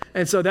 right?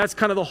 And so that's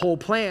kind of the whole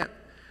plan.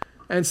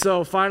 And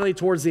so finally,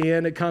 towards the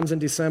end, it comes in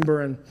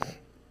December, and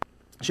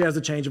she has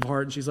a change of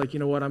heart, and she's like, you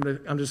know what,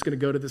 I'm just going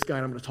to go to this guy,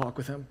 and I'm going to talk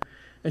with him.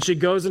 And she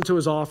goes into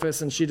his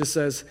office, and she just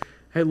says,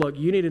 hey, look,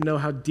 you need to know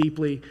how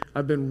deeply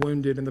I've been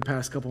wounded in the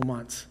past couple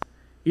months.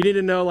 You need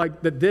to know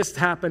that this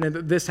happened and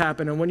that this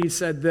happened. And when you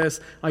said this,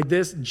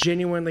 this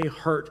genuinely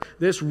hurt.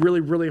 This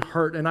really, really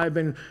hurt. And I've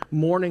been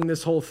mourning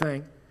this whole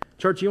thing.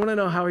 Church, you want to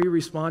know how he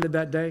responded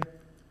that day?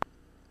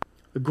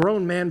 The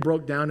grown man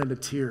broke down into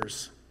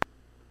tears.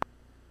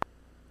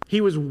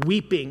 He was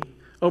weeping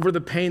over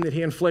the pain that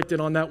he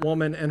inflicted on that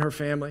woman and her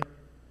family.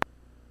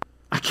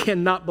 I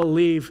cannot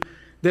believe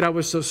that I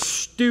was so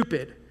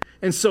stupid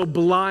and so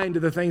blind to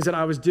the things that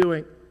I was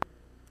doing.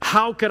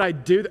 How could I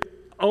do that?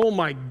 Oh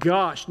my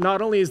gosh,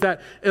 not only is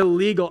that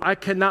illegal, I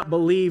cannot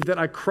believe that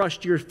I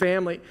crushed your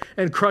family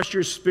and crushed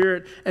your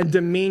spirit and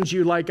demeaned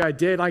you like I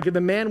did.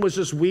 The man was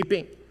just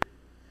weeping.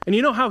 And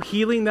you know how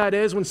healing that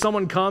is when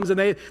someone comes and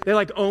they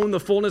own the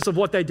fullness of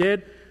what they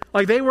did?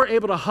 They were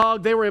able to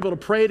hug, they were able to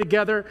pray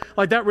together.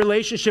 That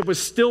relationship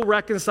was still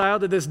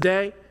reconciled to this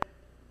day.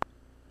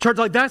 Church,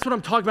 that's what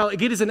I'm talking about.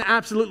 It is an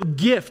absolute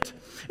gift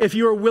if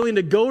you are willing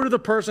to go to the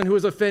person who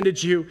has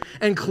offended you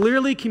and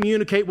clearly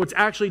communicate what's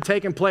actually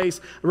taken place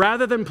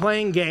rather than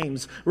playing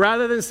games,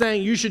 rather than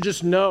saying you should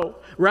just know,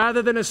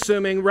 rather than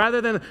assuming,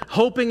 rather than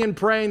hoping and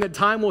praying that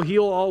time will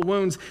heal all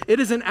wounds. It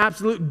is an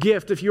absolute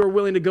gift if you are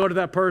willing to go to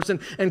that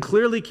person and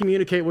clearly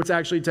communicate what's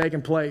actually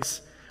taken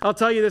place. I'll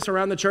tell you this,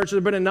 around the church, there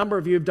have been a number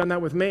of you who have done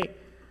that with me.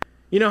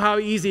 You know how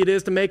easy it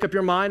is to make up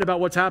your mind about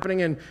what's happening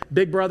in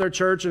Big Brother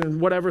church and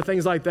whatever,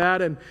 things like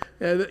that. And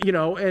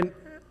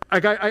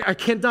I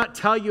cannot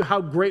tell you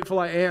how grateful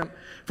I am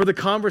for the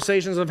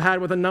conversations I've had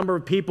with a number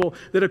of people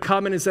that have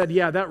come in and said,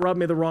 yeah, that rubbed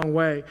me the wrong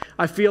way.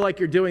 I feel like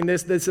you're doing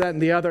this, that,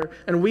 and the other.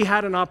 And we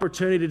had an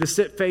opportunity to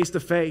sit face to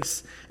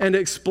face and to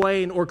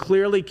explain or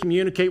clearly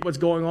communicate what's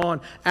going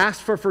on,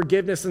 ask for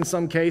forgiveness in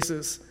some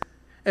cases,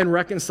 and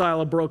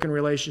reconcile a broken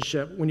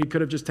relationship when you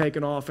could have just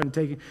taken off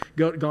and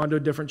gone to a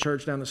different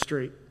church down the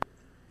street.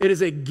 It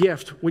is a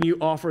gift when you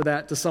offer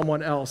that to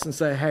someone else and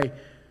say, hey,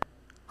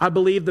 I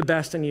believe the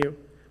best in you,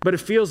 but it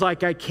feels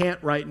like I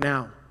can't right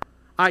now.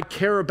 I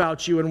care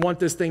about you and want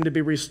this thing to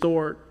be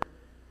restored.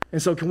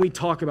 And so can we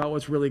talk about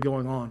what's really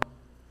going on?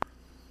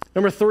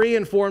 Number 3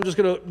 and 4, I'm just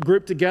going to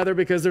group together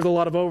because there's a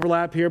lot of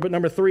overlap here. But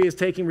number 3 is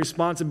taking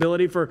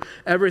responsibility for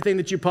everything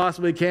that you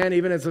possibly can,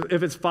 even if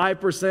it's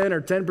 5%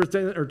 or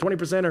 10% or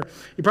 20%. Or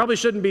you probably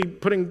shouldn't be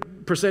putting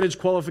percentage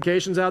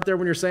qualifications out there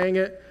when you're saying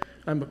it.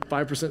 I'm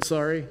 5%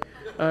 sorry.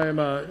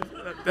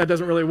 That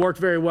doesn't really work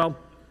very well.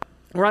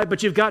 All right,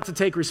 but you've got to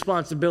take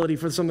responsibility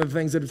for some of the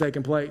things that have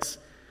taken place.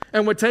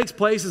 And what takes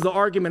place is the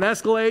argument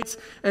escalates,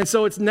 and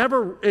so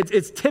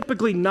it's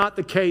typically not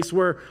the case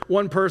where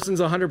one person's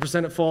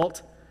 100% at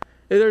fault.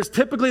 There's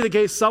typically the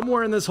case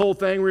somewhere in this whole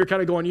thing where you're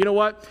kind of going, you know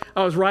what?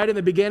 I was right in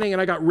the beginning,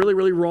 and I got really,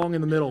 really wrong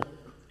in the middle.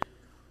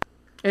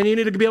 And you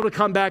need to be able to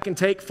come back and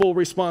take full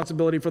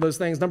responsibility for those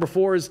things. Number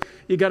 4 is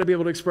you got to be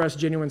able to express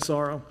genuine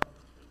sorrow.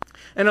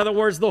 In other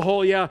words, the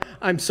whole,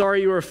 I'm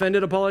sorry you were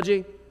offended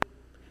apology.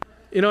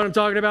 You know what I'm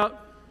talking about?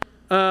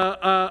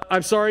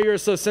 I'm sorry you're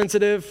so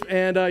sensitive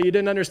and you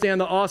didn't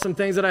understand the awesome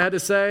things that I had to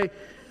say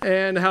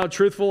and how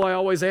truthful I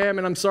always am,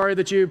 and I'm sorry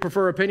that you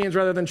prefer opinions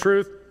rather than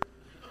truth.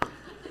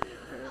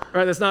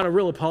 Right, that's not a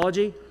real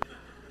apology.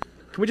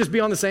 Can we just be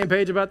on the same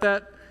page about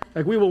that?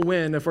 Like, we will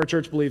win if our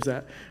church believes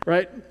that,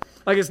 right?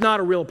 Like, it's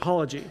not a real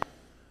apology.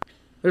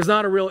 That's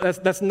not a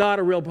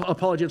real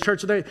apology. The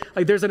church today,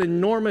 there's an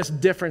enormous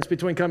difference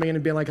between coming in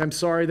and being like, I'm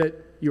sorry that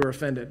you were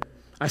offended.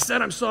 I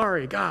said I'm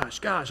sorry.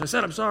 Gosh, I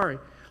said I'm sorry.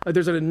 Like,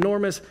 there's an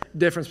enormous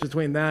difference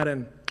between that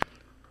and,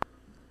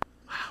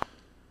 wow,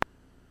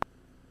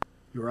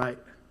 you're right.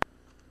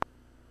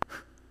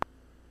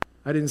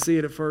 I didn't see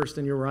it at first,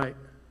 and you're right.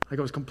 Like,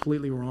 I was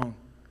completely wrong.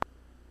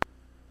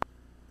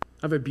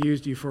 I've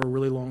abused you for a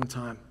really long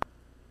time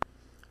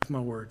with my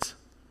words.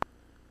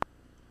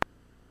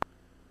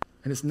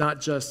 And it's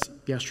not just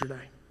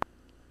yesterday.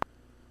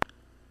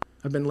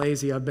 I've been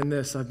lazy, I've been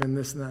this and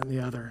that and the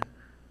other.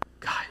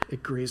 God,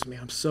 it grieves me.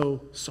 I'm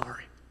so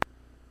sorry.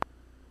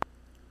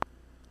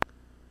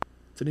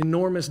 It's an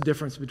enormous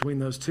difference between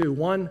those two.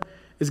 One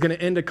is going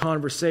to end a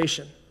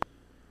conversation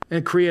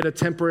and create a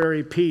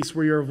temporary peace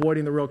where you're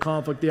avoiding the real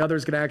conflict. The other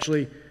is going to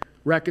actually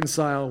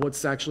reconcile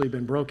what's actually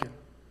been broken.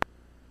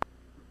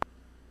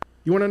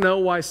 You want to know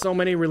why so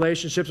many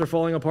relationships are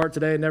falling apart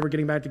today and never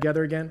getting back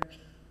together again?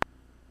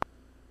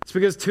 It's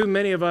because too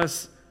many of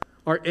us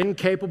are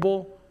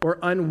incapable or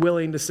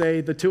unwilling to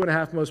say the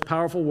 2.5 most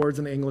powerful words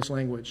in the English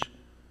language.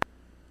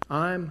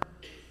 I'm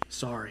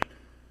sorry.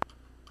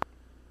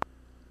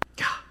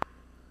 God,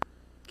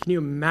 can you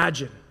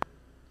imagine?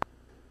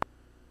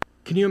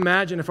 Can you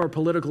imagine if our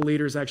political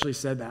leaders actually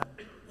said that?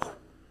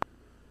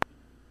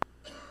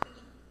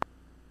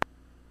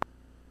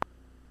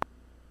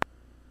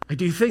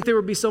 Do you think there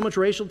would be so much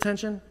racial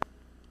tension?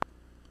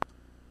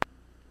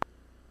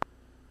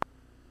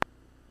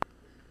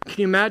 Can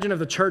you imagine if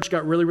the church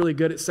got really, really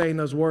good at saying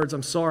those words,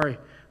 I'm sorry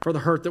for the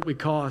hurt that we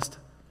caused?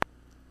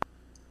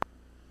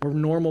 We're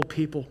normal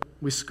people.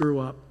 We screw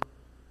up.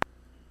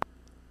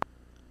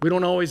 We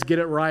don't always get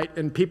it right,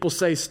 and people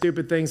say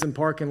stupid things in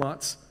parking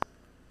lots.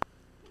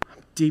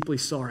 I'm deeply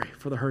sorry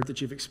for the hurt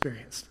that you've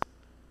experienced.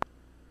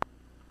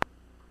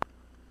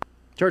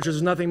 Church,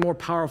 there's nothing more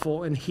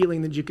powerful and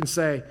healing that you can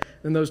say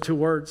than those two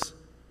words.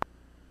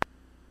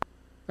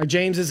 Now,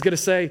 James is going to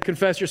say,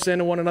 confess your sin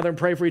to one another and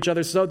pray for each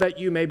other so that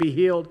you may be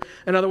healed.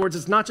 In other words,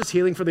 it's not just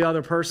healing for the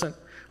other person.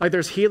 Like,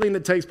 there's healing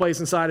that takes place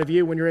inside of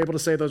you when you're able to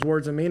say those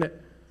words and mean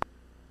it.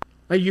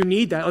 Like, you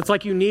need that. It's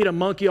like you need a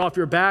monkey off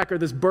your back or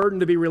this burden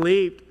to be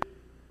relieved.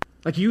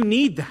 Like, you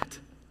need that.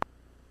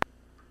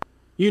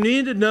 You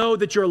need to know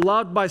that you're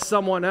loved by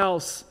someone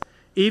else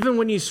even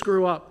when you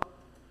screw up.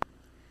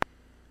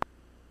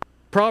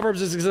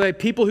 Proverbs is going to say,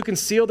 people who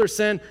conceal their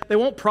sin, they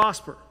won't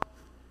prosper.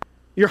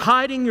 You're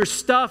hiding your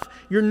stuff,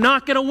 you're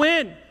not going to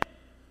win.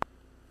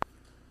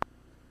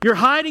 You're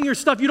hiding your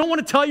stuff. You don't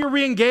want to tell your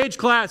re-engaged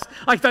class,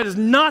 like, that is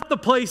not the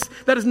place,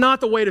 that is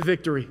not the way to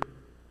victory.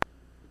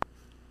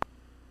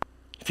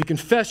 If you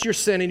confess your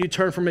sin and you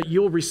turn from it,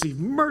 you'll receive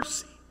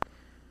mercy.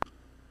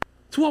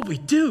 It's what we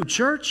do,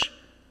 church.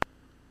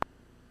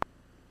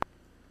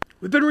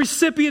 We've been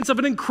recipients of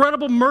an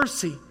incredible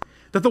mercy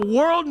that the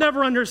world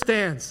never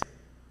understands.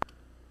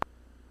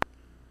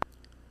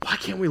 Why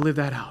can't we live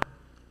that out?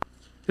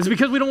 Is it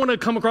because we don't want to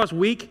come across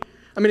weak?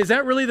 I mean, is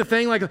that really the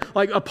thing?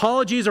 Like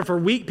apologies are for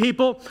weak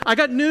people? I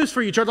got news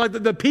for you, church. Like,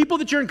 the people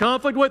that you're in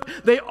conflict with,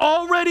 they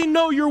already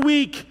know you're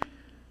weak.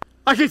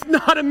 Like, it's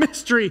not a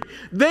mystery.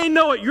 They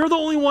know it. You're the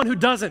only one who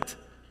doesn't.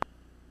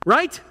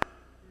 Right?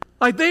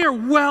 Like, they are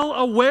well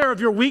aware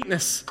of your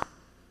weakness.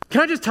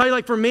 Can I just tell you,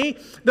 like, for me,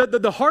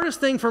 the hardest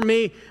thing for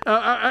me,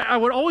 I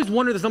would always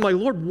wonder this. I'm like,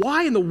 Lord,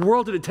 why in the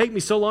world did it take me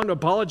so long to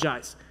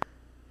apologize?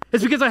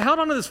 It's because I held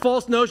on to this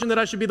false notion that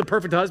I should be the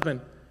perfect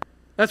husband.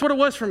 That's what it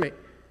was for me.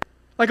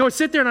 Like, I would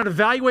sit there and I'd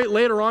evaluate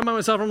later on by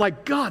myself. And I'm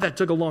like, God, that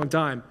took a long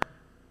time.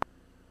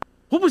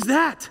 What was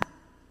that?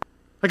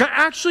 Like, I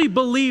actually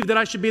believed that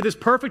I should be this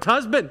perfect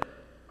husband.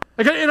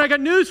 And I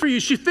got news for you.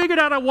 She figured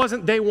out I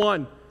wasn't day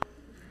one.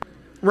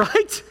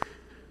 Right?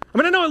 I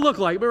mean, I know I look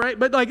like it, right?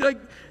 But like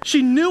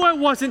she knew I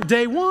wasn't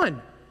day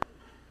one.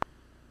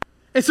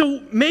 And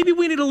so maybe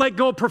we need to let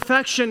go of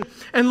perfection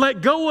and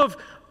let go of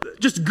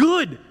just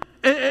good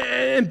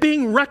and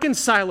being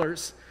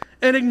reconcilers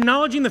and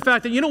acknowledging the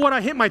fact that, you know what, I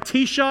hit my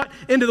tee shot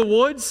into the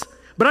woods,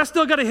 but I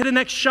still got to hit a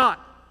next shot.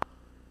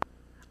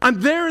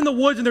 I'm there in the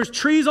woods and there's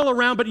trees all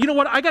around, but you know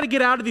what, I got to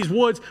get out of these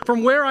woods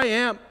from where I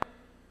am.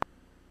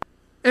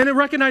 And to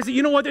recognize that,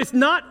 you know what, it's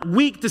not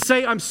weak to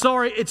say I'm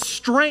sorry. It's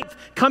strength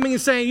coming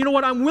and saying, you know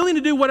what, I'm willing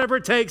to do whatever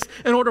it takes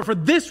in order for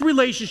this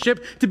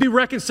relationship to be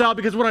reconciled.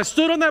 Because when I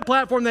stood on that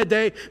platform that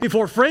day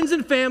before friends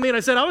and family and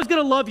I said I was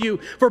going to love you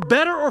for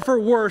better or for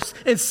worse,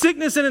 in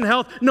sickness and in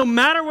health, no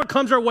matter what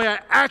comes our way, I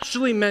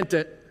actually meant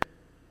it.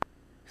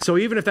 So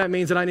even if that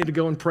means that I need to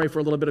go and pray for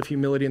a little bit of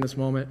humility in this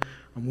moment,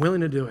 I'm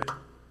willing to do it.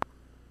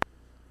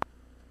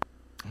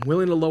 I'm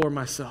willing to lower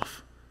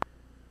myself.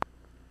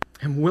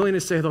 I'm willing to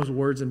say those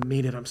words and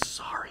mean it. I'm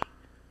sorry.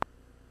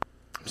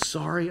 I'm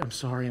sorry, I'm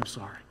sorry, I'm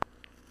sorry.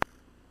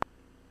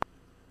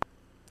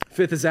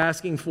 Fifth is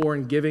asking for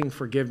and giving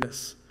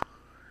forgiveness.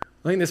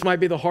 I think this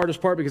might be the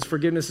hardest part because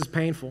forgiveness is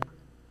painful.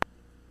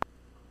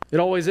 It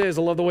always is.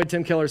 I love the way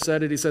Tim Keller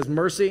said it. He says,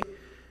 mercy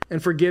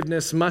and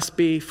forgiveness must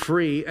be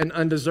free and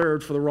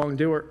undeserved for the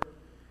wrongdoer.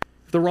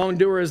 If the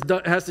wrongdoer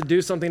has to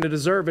do something to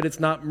deserve it, it's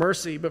not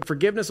mercy. But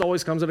forgiveness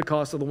always comes at a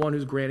cost of the one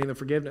who's granting the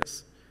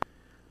forgiveness.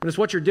 But it's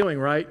what you're doing,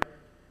 right?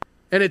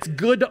 And it's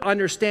good to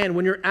understand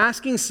when you're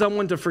asking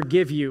someone to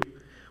forgive you,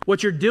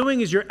 what you're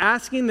doing is you're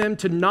asking them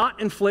to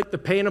not inflict the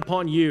pain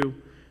upon you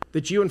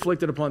that you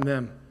inflicted upon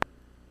them.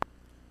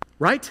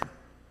 Right?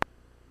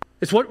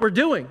 It's what we're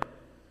doing.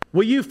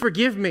 Will you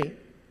forgive me?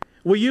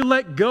 Will you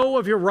let go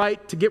of your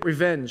right to get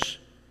revenge?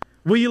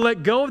 Will you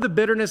let go of the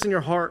bitterness in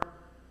your heart?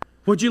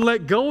 Would you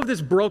let go of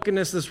this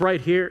brokenness that's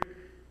right here?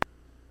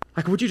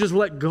 Like, would you just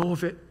let go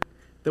of it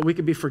that we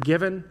could be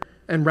forgiven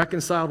and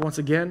reconciled once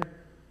again?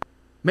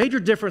 Major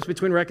difference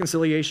between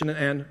reconciliation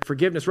and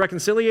forgiveness.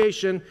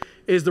 Reconciliation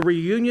is the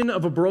reunion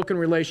of a broken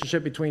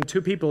relationship between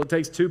two people. It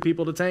takes two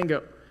people to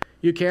tango.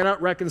 You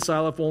cannot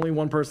reconcile if only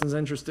one person's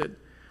interested.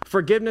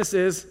 Forgiveness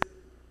is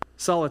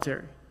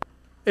solitary.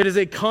 It is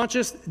a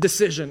conscious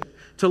decision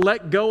to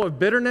let go of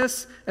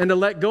bitterness and to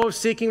let go of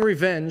seeking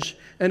revenge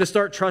and to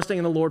start trusting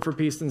in the Lord for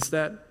peace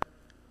instead.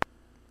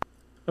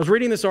 I was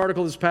reading this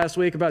article this past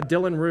week about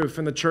Dylan Roof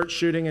and the church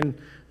shooting in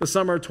the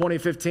summer of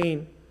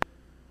 2015.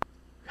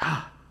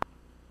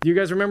 Do you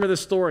guys remember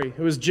this story?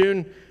 It was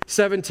June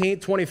 17,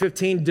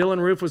 2015. Dylan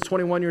Roof was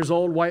 21 years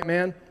old, white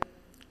man.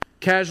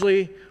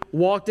 Casually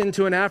walked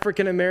into an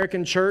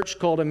African-American church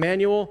called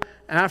Emmanuel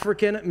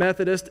African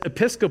Methodist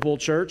Episcopal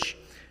Church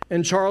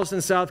in Charleston,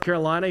 South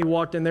Carolina. He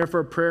walked in there for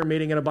a prayer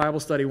meeting and a Bible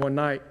study one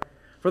night.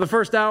 For the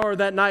first hour of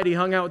that night, he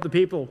hung out with the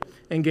people,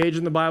 engaged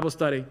in the Bible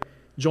study,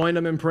 joined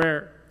them in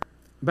prayer.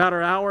 About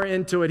an hour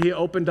into it, he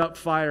opened up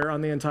fire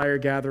on the entire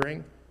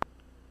gathering.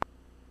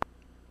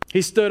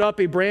 He stood up,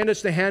 he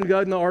brandished a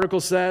handgun, the article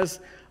says,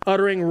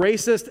 uttering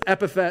racist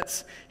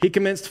epithets. He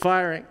commenced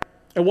firing.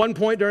 At one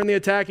point during the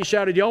attack, he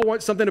shouted, "Y'all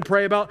want something to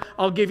pray about?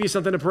 I'll give you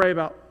something to pray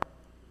about."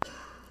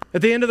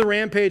 At the end of the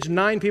rampage,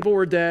 9 people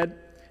were dead,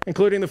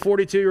 including the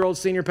 42-year-old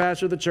senior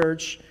pastor of the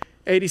church,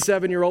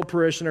 87-year-old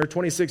parishioner,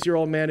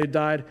 26-year-old man who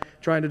died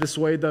trying to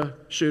dissuade the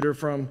shooter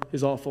from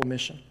his awful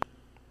mission.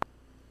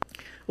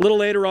 A little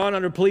later on,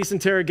 under police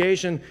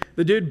interrogation,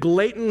 the dude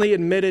blatantly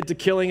admitted to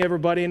killing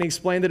everybody, and he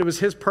explained that it was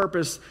his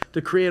purpose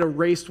to create a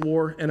race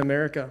war in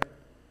America.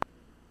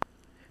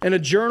 In a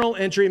journal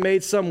entry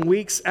made some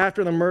weeks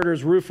after the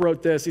murders, Roof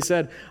wrote this. He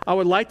said, "I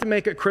would like to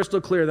make it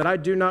crystal clear that I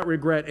do not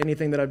regret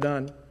anything that I've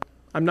done.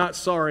 I'm not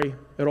sorry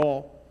at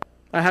all.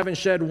 I haven't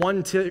shed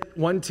one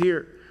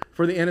tear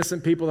for the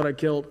innocent people that I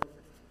killed."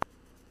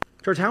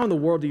 Church, how in the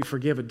world do you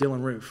forgive a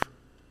Dylan Roof?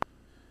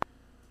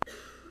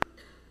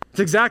 It's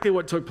exactly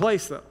what took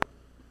place, though.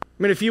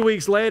 I mean, a few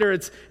weeks later,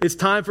 it's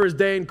time for his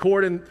day in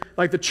court, and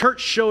like the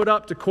church showed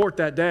up to court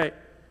that day,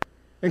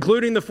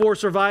 including the 4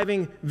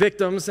 surviving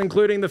victims,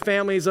 including the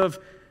families of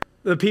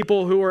the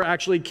people who were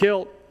actually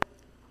killed.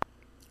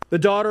 The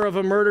daughter of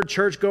a murdered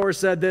churchgoer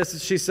said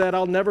this. She said,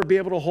 "I'll never be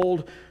able to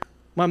hold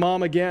my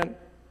mom again,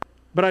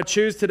 but I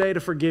choose today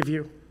to forgive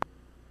you."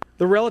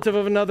 The relative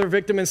of another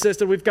victim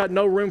insisted, "We've got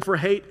no room for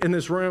hate in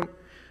this room,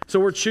 so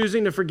we're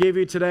choosing to forgive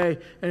you today,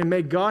 and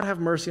may God have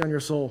mercy on your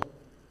soul."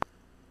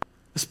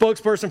 The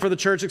spokesperson for the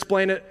church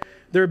explained it,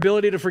 their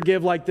ability to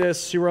forgive like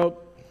this. She wrote,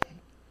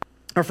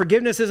 Our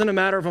forgiveness isn't a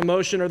matter of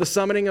emotion or the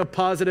summoning of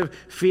positive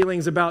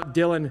feelings about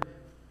Dylan.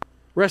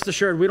 Rest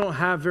assured, we don't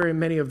have very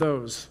many of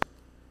those.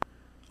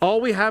 All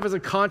we have is a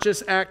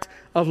conscious act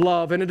of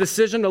love and a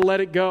decision to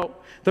let it go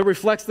that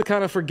reflects the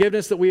kind of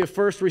forgiveness that we have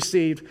first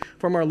received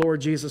from our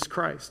Lord Jesus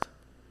Christ.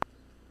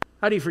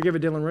 How do you forgive a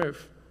Dylan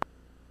Roof?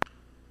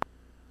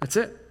 That's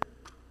it.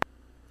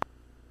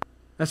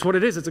 That's what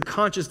it is. It's a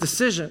conscious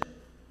decision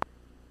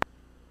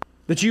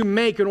that you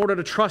make in order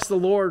to trust the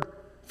Lord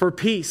for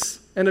peace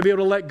and to be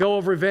able to let go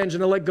of revenge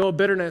and to let go of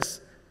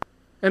bitterness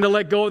and to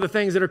let go of the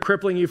things that are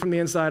crippling you from the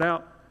inside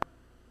out.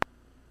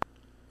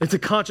 It's a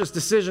conscious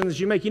decision that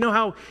you make. You know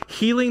how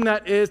healing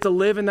that is to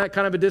live in that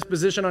kind of a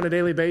disposition on a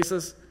daily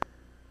basis?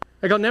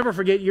 Like, I'll never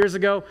forget years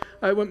ago,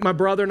 my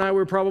brother and I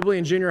were probably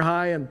in junior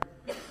high, and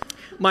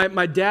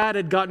my dad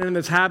had gotten in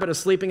this habit of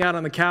sleeping out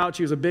on the couch.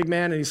 He was a big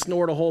man, and he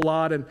snored a whole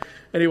lot. And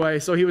anyway,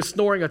 so he was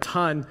snoring a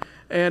ton,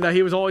 and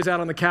he was always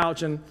out on the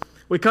couch. And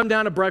we come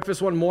down to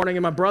breakfast one morning,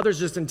 and my brother's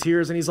just in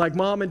tears, and he's like,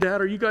 "Mom and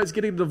Dad, are you guys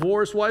getting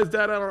divorced? Why is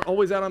Dad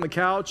always out on the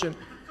couch?"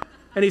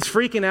 And he's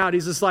freaking out.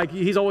 He's just like,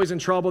 he's always in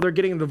trouble. They're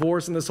getting a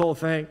divorce and this whole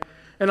thing.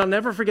 And I'll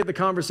never forget the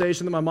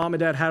conversation that my mom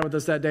and dad had with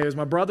us that day. It was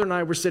my brother and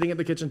I were sitting at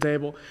the kitchen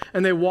table,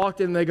 and they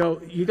walked in and they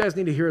go, "You guys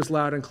need to hear us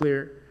loud and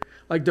clear.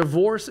 Like,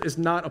 divorce is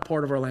not a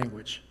part of our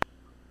language.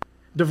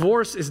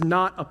 Divorce is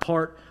not a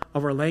part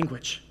of our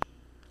language.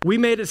 We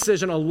made a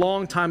decision a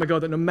long time ago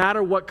that no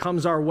matter what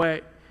comes our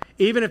way,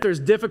 even if there's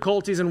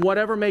difficulties and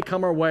whatever may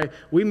come our way,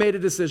 we made a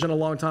decision a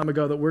long time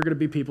ago that we're going to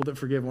be people that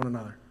forgive one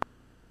another."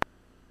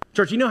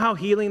 Church, you know how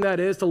healing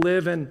that is to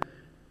live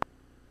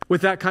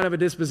with that kind of a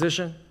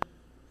disposition?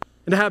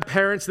 And to have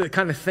parents that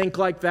kind of think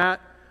like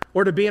that,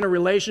 or to be in a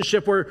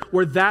relationship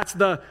where that's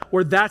the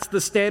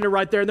standard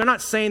right there. And they're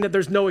not saying that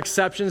there's no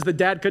exceptions, that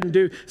dad couldn't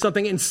do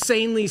something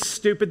insanely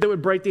stupid that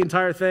would break the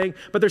entire thing,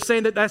 but they're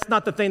saying that that's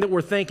not the thing that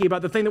we're thinking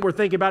about. The thing that we're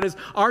thinking about is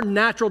our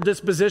natural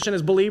disposition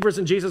as believers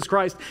in Jesus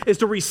Christ is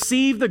to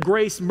receive the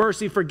grace,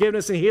 mercy,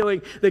 forgiveness, and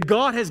healing that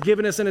God has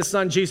given us in His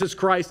Son, Jesus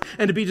Christ,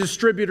 and to be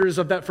distributors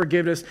of that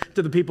forgiveness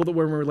to the people that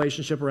we're in a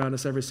relationship around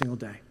us every single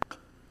day.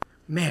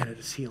 Man, it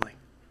is healing.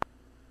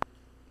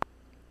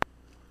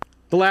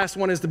 The last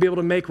one is to be able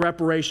to make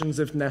reparations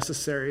if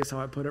necessary, is how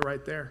I put it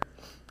right there.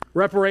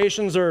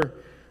 Reparations are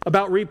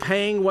about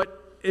repaying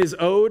what is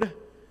owed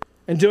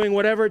and doing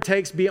whatever it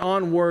takes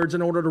beyond words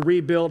in order to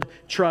rebuild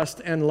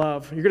trust and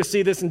love. You're going to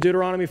see this in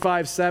Deuteronomy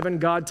 5:7.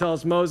 God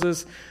tells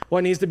Moses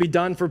what needs to be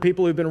done for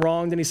people who've been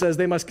wronged, and he says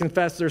they must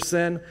confess their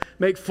sin,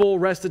 make full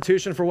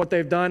restitution for what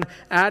they've done,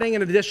 adding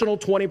an additional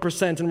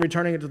 20% and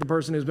returning it to the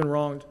person who's been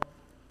wronged.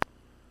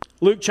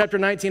 Luke chapter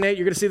 19:8,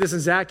 you're going to see this in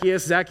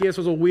Zacchaeus. Zacchaeus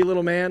was a wee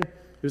little man.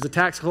 He was a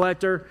tax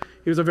collector.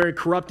 He was a very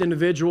corrupt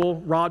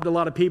individual, robbed a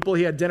lot of people.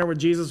 He had dinner with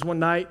Jesus one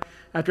night.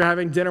 After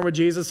having dinner with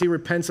Jesus, he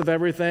repents of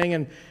everything.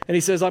 And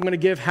he says, "I'm going to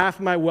give half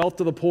my wealth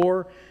to the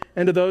poor.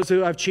 And to those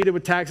who I've cheated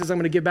with taxes, I'm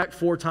going to give back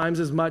 4 times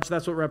as much."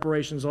 That's what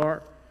reparations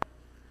are.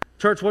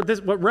 Church,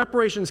 what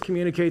reparations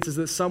communicates is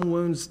that some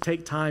wounds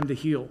take time to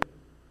heal.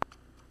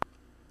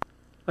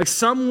 Like,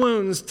 some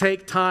wounds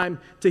take time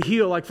to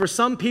heal. Like, for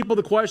some people,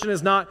 the question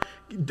is not,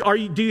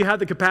 do you have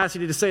the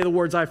capacity to say the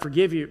words, "I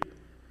forgive you"?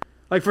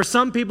 Like, for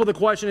some people, the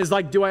question is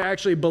like, do I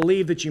actually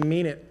believe that you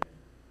mean it?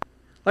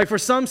 Like, for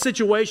some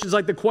situations,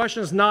 like, the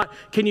question is not,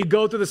 can you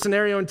go through the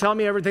scenario and tell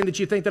me everything that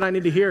you think that I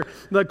need to hear?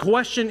 The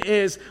question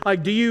is,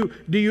 like, do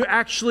you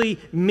actually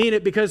mean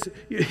it? Because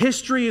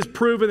history has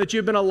proven that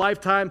you've been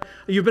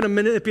a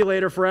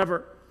manipulator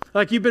forever.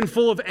 Like, you've been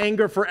full of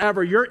anger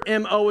forever. Your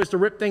MO is to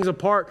rip things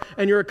apart,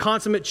 and you're a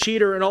consummate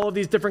cheater and all of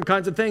these different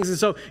kinds of things. And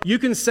so you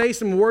can say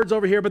some words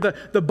over here,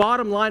 but the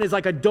bottom line is,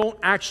 like, I don't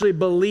actually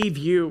believe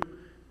you.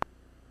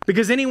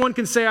 Because anyone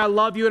can say, "I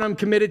love you and I'm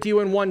committed to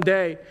you in one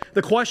day."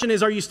 The question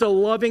is, are you still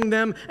loving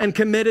them and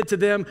committed to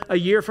them a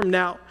year from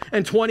now,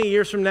 and 20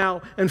 years from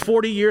now, and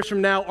 40 years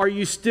from now? Are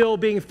you still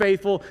being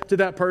faithful to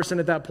that person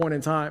at that point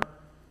in time?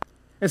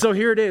 And so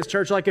here it is,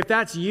 church. Like, if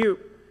that's you,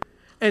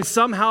 and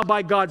somehow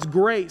by God's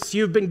grace,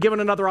 you've been given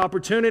another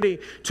opportunity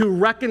to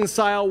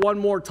reconcile one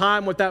more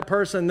time with that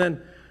person, then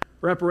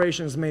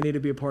reparations may need to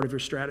be a part of your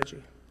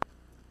strategy.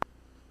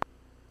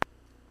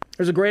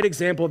 There's a great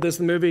example of this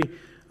in the movie,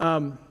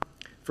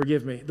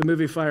 the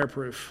movie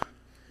Fireproof.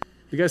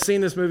 You guys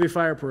seen this movie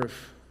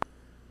Fireproof?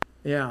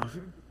 Yeah,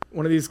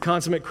 one of these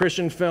consummate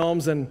Christian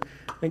films, and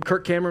I think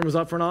Kirk Cameron was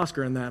up for an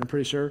Oscar in that, I'm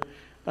pretty sure.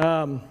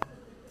 I'm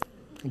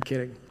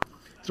kidding.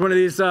 It's one of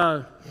these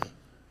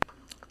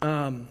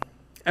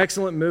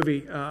excellent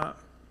movie.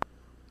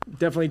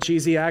 Definitely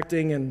cheesy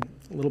acting and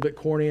a little bit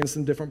corny in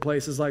some different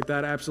places like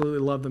that. I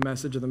absolutely love the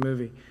message of the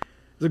movie.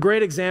 There's a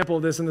great example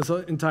of this in this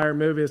entire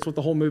movie. It's what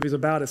the whole movie's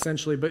about,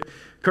 essentially. But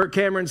Kirk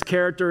Cameron's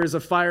character is a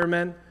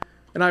fireman,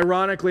 and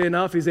ironically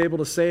enough, he's able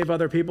to save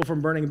other people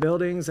from burning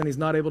buildings, and he's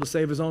not able to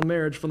save his own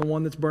marriage from the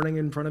one that's burning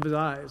in front of his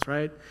eyes,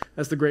 right?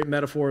 That's the great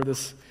metaphor of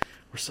this.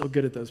 We're so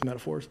good at those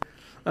metaphors.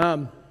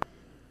 And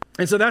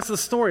so that's the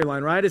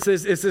storyline, right? It's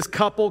this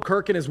couple,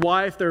 Kirk and his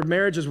wife. Their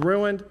marriage is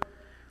ruined.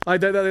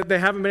 Like, they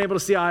haven't been able to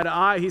see eye to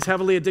eye. He's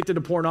heavily addicted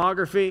to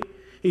pornography.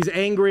 He's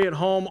angry at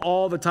home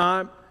all the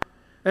time.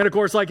 And of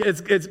course, like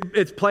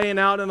it's playing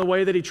out in the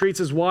way that he treats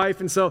his wife.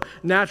 And so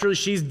naturally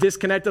she's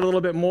disconnected a little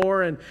bit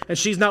more, and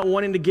she's not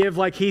wanting to give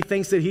like he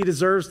thinks that he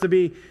deserves to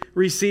be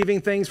receiving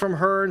things from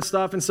her and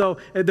stuff. And so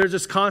they're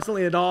just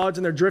constantly at odds,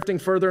 and they're drifting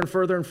further and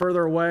further and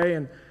further away.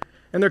 And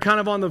they're kind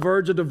of on the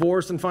verge of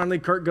divorce. And finally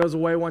Kurt goes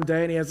away one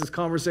day and he has this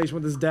conversation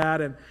with his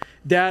dad. And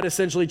dad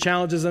essentially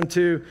challenges him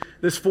to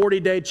this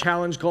 40-day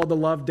challenge called the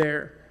Love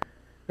Dare.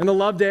 And the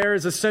Love Dare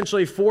is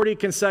essentially 40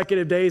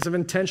 consecutive days of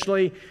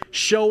intentionally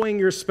showing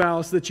your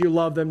spouse that you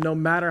love them no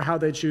matter how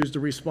they choose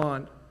to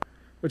respond,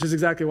 which is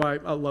exactly why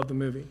I love the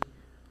movie.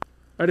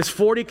 Right, it's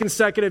 40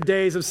 consecutive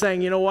days of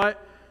saying, you know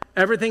what?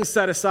 Everything's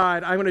set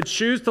aside. I'm going to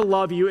choose to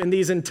love you in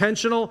these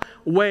intentional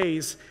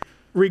ways,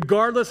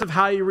 regardless of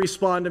how you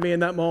respond to me in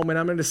that moment.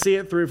 I'm going to see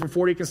it through for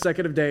 40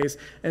 consecutive days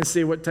and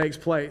see what takes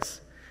place.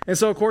 And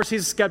so, of course,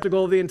 he's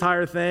skeptical of the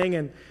entire thing,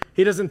 and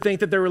he doesn't think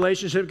that their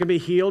relationship can be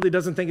healed. He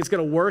doesn't think it's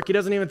going to work. He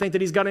doesn't even think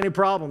that he's got any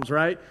problems,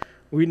 right?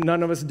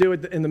 None of us do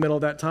it in the middle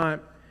of that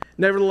time.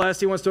 Nevertheless,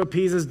 he wants to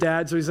appease his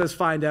dad, so he says,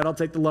 fine, Dad, I'll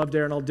take the Love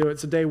Dare and I'll do it.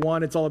 So day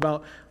one, it's all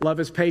about love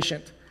is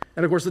patient.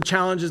 And, of course, the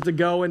challenge is to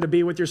go and to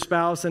be with your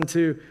spouse and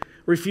to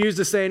refuse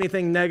to say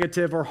anything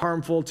negative or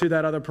harmful to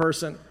that other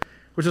person,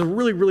 which is a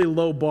really, really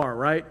low bar,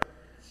 right?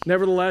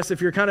 Nevertheless,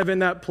 if you're kind of in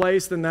that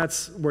place, then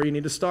that's where you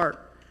need to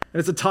start. And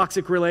it's a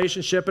toxic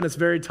relationship, and it's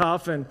very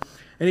tough, and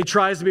he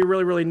tries to be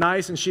really, really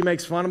nice, and she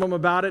makes fun of him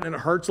about it, and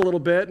it hurts a little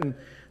bit, and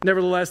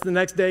nevertheless, the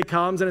next day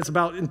comes, and it's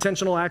about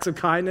intentional acts of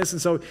kindness,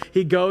 and so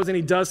he goes and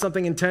he does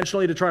something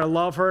intentionally to try to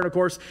love her, and of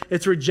course,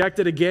 it's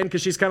rejected again,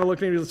 because she's kind of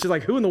looking at him, she's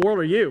like, who in the world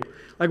are you?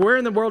 Like, where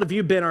in the world have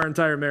you been our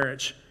entire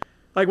marriage?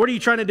 Like, what are you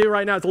trying to do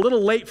right now? It's a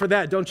little late for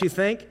that, don't you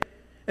think?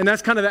 And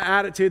that's kind of the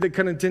attitude that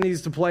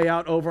continues to play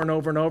out over and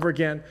over and over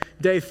again.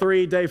 Day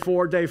 3, day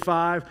 4, day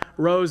 5,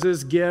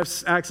 roses,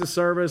 gifts, acts of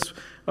service,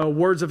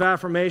 words of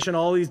affirmation,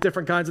 all these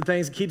different kinds of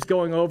things. It keeps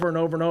going over and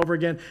over and over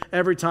again.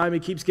 Every time he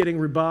keeps getting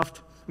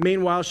rebuffed.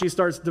 Meanwhile, she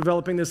starts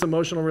developing this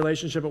emotional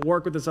relationship at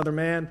work with this other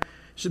man.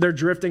 They're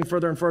drifting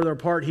further and further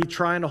apart. He's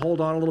trying to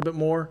hold on a little bit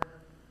more.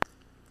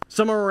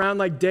 Somewhere around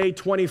like day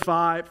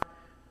 25,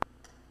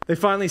 they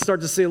finally start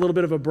to see a little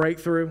bit of a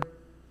breakthrough.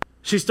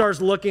 She starts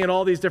looking at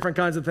all these different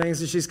kinds of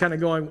things, and she's kind of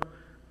going,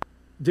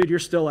 dude, you're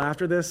still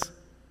after this?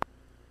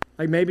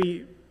 Like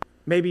maybe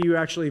you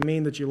actually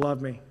mean that you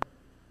love me.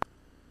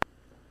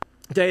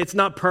 It's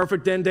not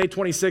perfect then. Day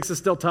 26 is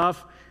still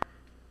tough.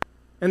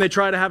 And they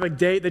try to have a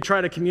date. They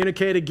try to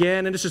communicate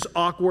again, and it's just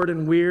awkward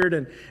and weird,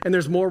 and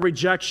there's more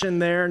rejection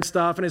there and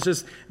stuff, and it's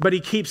just, but he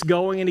keeps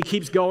going, and he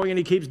keeps going, and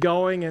he keeps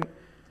going, and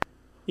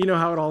you know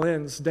how it all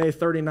ends. Day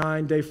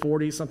 39, day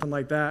 40, something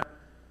like that.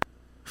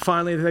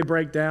 Finally, they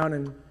break down,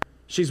 and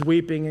she's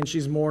weeping and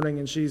she's mourning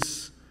and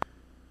she's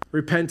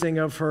repenting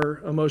of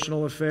her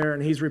emotional affair,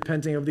 and he's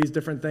repenting of these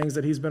different things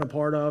that he's been a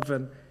part of.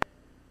 And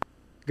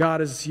God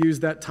has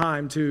used that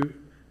time to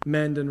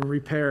mend and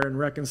repair and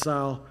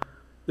reconcile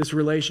this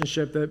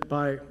relationship that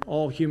by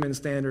all human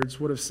standards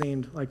would have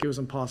seemed like it was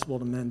impossible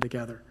to mend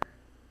together.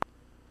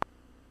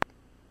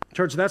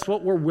 Church, that's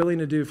what we're willing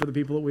to do for the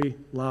people that we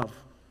love.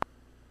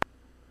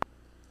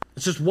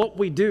 It's just what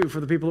we do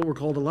for the people that we're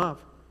called to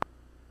love.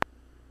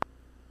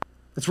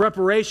 It's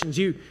reparations.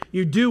 You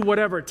do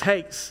whatever it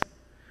takes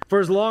for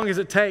as long as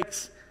it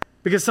takes.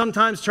 Because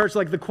sometimes, church,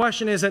 like the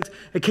question isn't,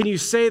 can you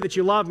say that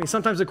you love me?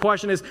 Sometimes the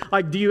question is,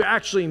 like, do you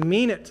actually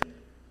mean it?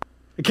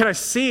 Can I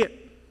see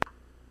it?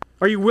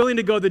 Are you willing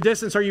to go the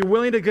distance? Are you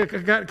willing to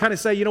kind of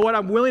say, you know what,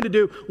 I'm willing to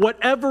do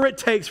whatever it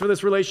takes for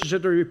this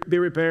relationship to be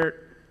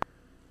repaired?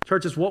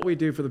 Church, is what we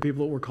do for the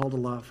people that we're called to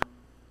love.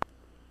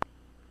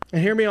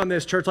 And hear me on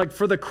this, church. Like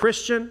for the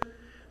Christian,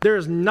 there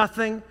is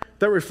nothing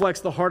that reflects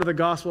the heart of the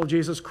gospel of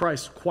Jesus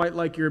Christ quite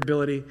like your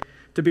ability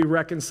to be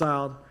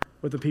reconciled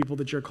with the people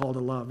that you're called to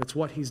love. It's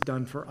what he's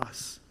done for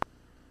us.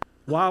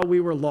 While we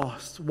were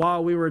lost,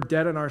 while we were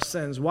dead in our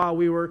sins, while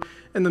we were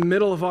in the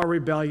middle of our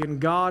rebellion,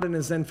 God in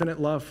his infinite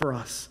love for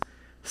us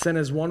sent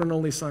his one and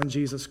only Son,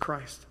 Jesus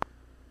Christ,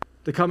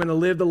 to come and to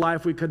live the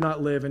life we could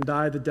not live and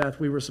die the death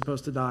we were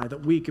supposed to die,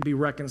 that we could be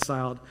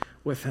reconciled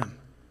with him.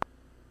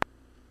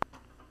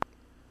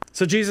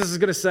 So Jesus is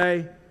going to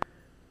say,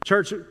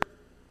 church,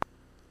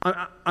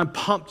 I'm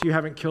pumped you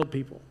haven't killed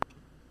people.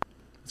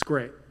 It's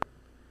great.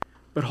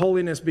 But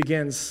holiness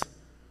begins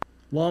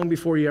long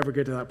before you ever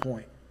get to that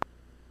point.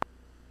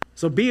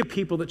 So be a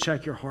people that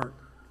check your heart.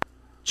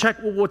 Check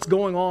what's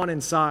going on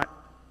inside.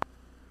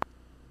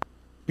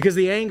 Because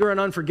the anger and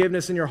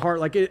unforgiveness in your heart,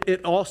 like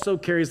it also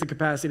carries the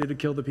capacity to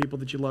kill the people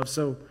that you love.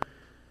 So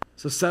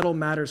settle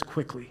matters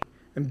quickly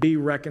and be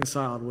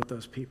reconciled with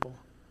those people.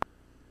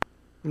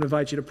 I'm going to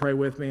invite you to pray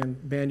with me,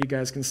 and band, you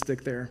guys can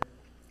stick there.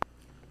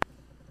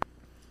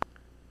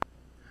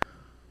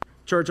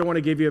 Church, I want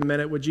to give you a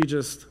minute. Would you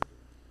just,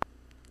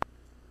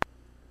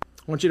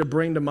 I want you to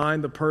bring to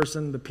mind the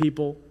person, the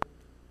people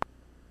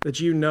that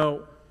you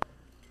know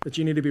that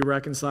you need to be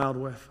reconciled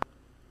with.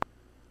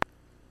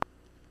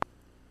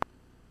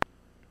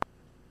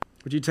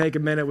 Would you take a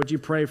minute? Would you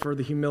pray for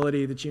the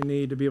humility that you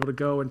need to be able to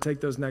go and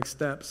take those next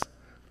steps?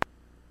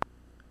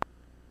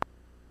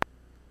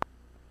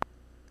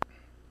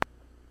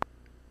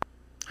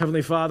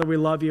 Heavenly Father, we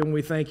love you and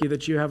we thank you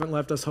that you haven't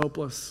left us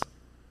hopeless.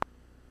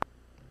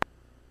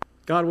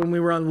 God, when we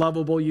were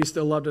unlovable, you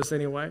still loved us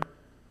anyway.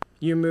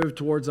 You moved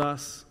towards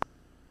us.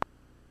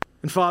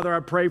 And Father, I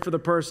pray for the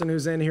person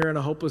who's in here in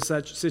a hopeless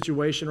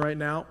situation right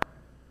now.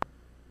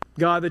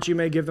 God, that you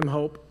may give them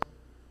hope.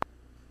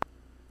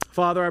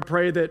 Father, I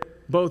pray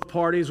that both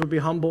parties would be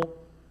humble.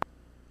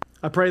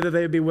 I pray that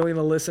they would be willing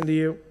to listen to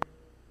you.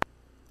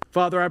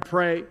 Father, I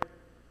pray,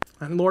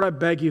 and Lord, I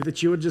beg you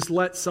that you would just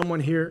let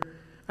someone here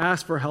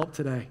ask for help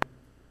today.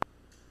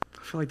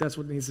 I feel like that's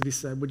what needs to be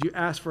said. Would you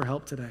ask for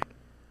help today?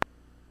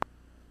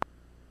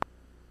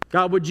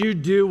 God, would you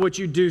do what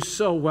you do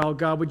so well,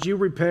 God? Would you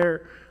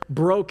repair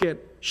broken,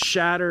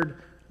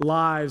 shattered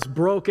lives,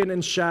 broken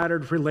and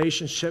shattered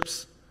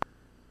relationships?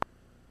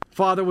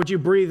 Father, would you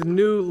breathe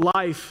new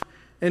life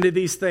into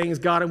these things,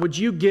 God? And would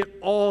you get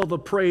all the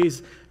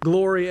praise,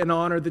 glory, and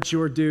honor that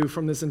you are due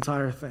from this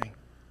entire thing?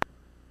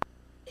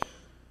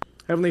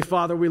 Heavenly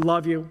Father, we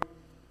love you.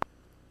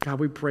 God,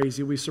 we praise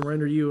you. We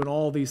surrender you in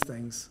all these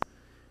things.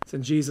 It's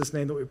in Jesus'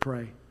 name that we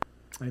pray.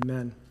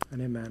 Amen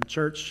and amen.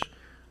 Church,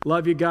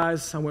 love you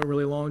guys. I went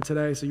really long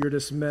today, so you're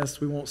dismissed.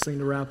 We won't sing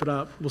to wrap it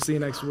up. We'll see you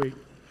next week.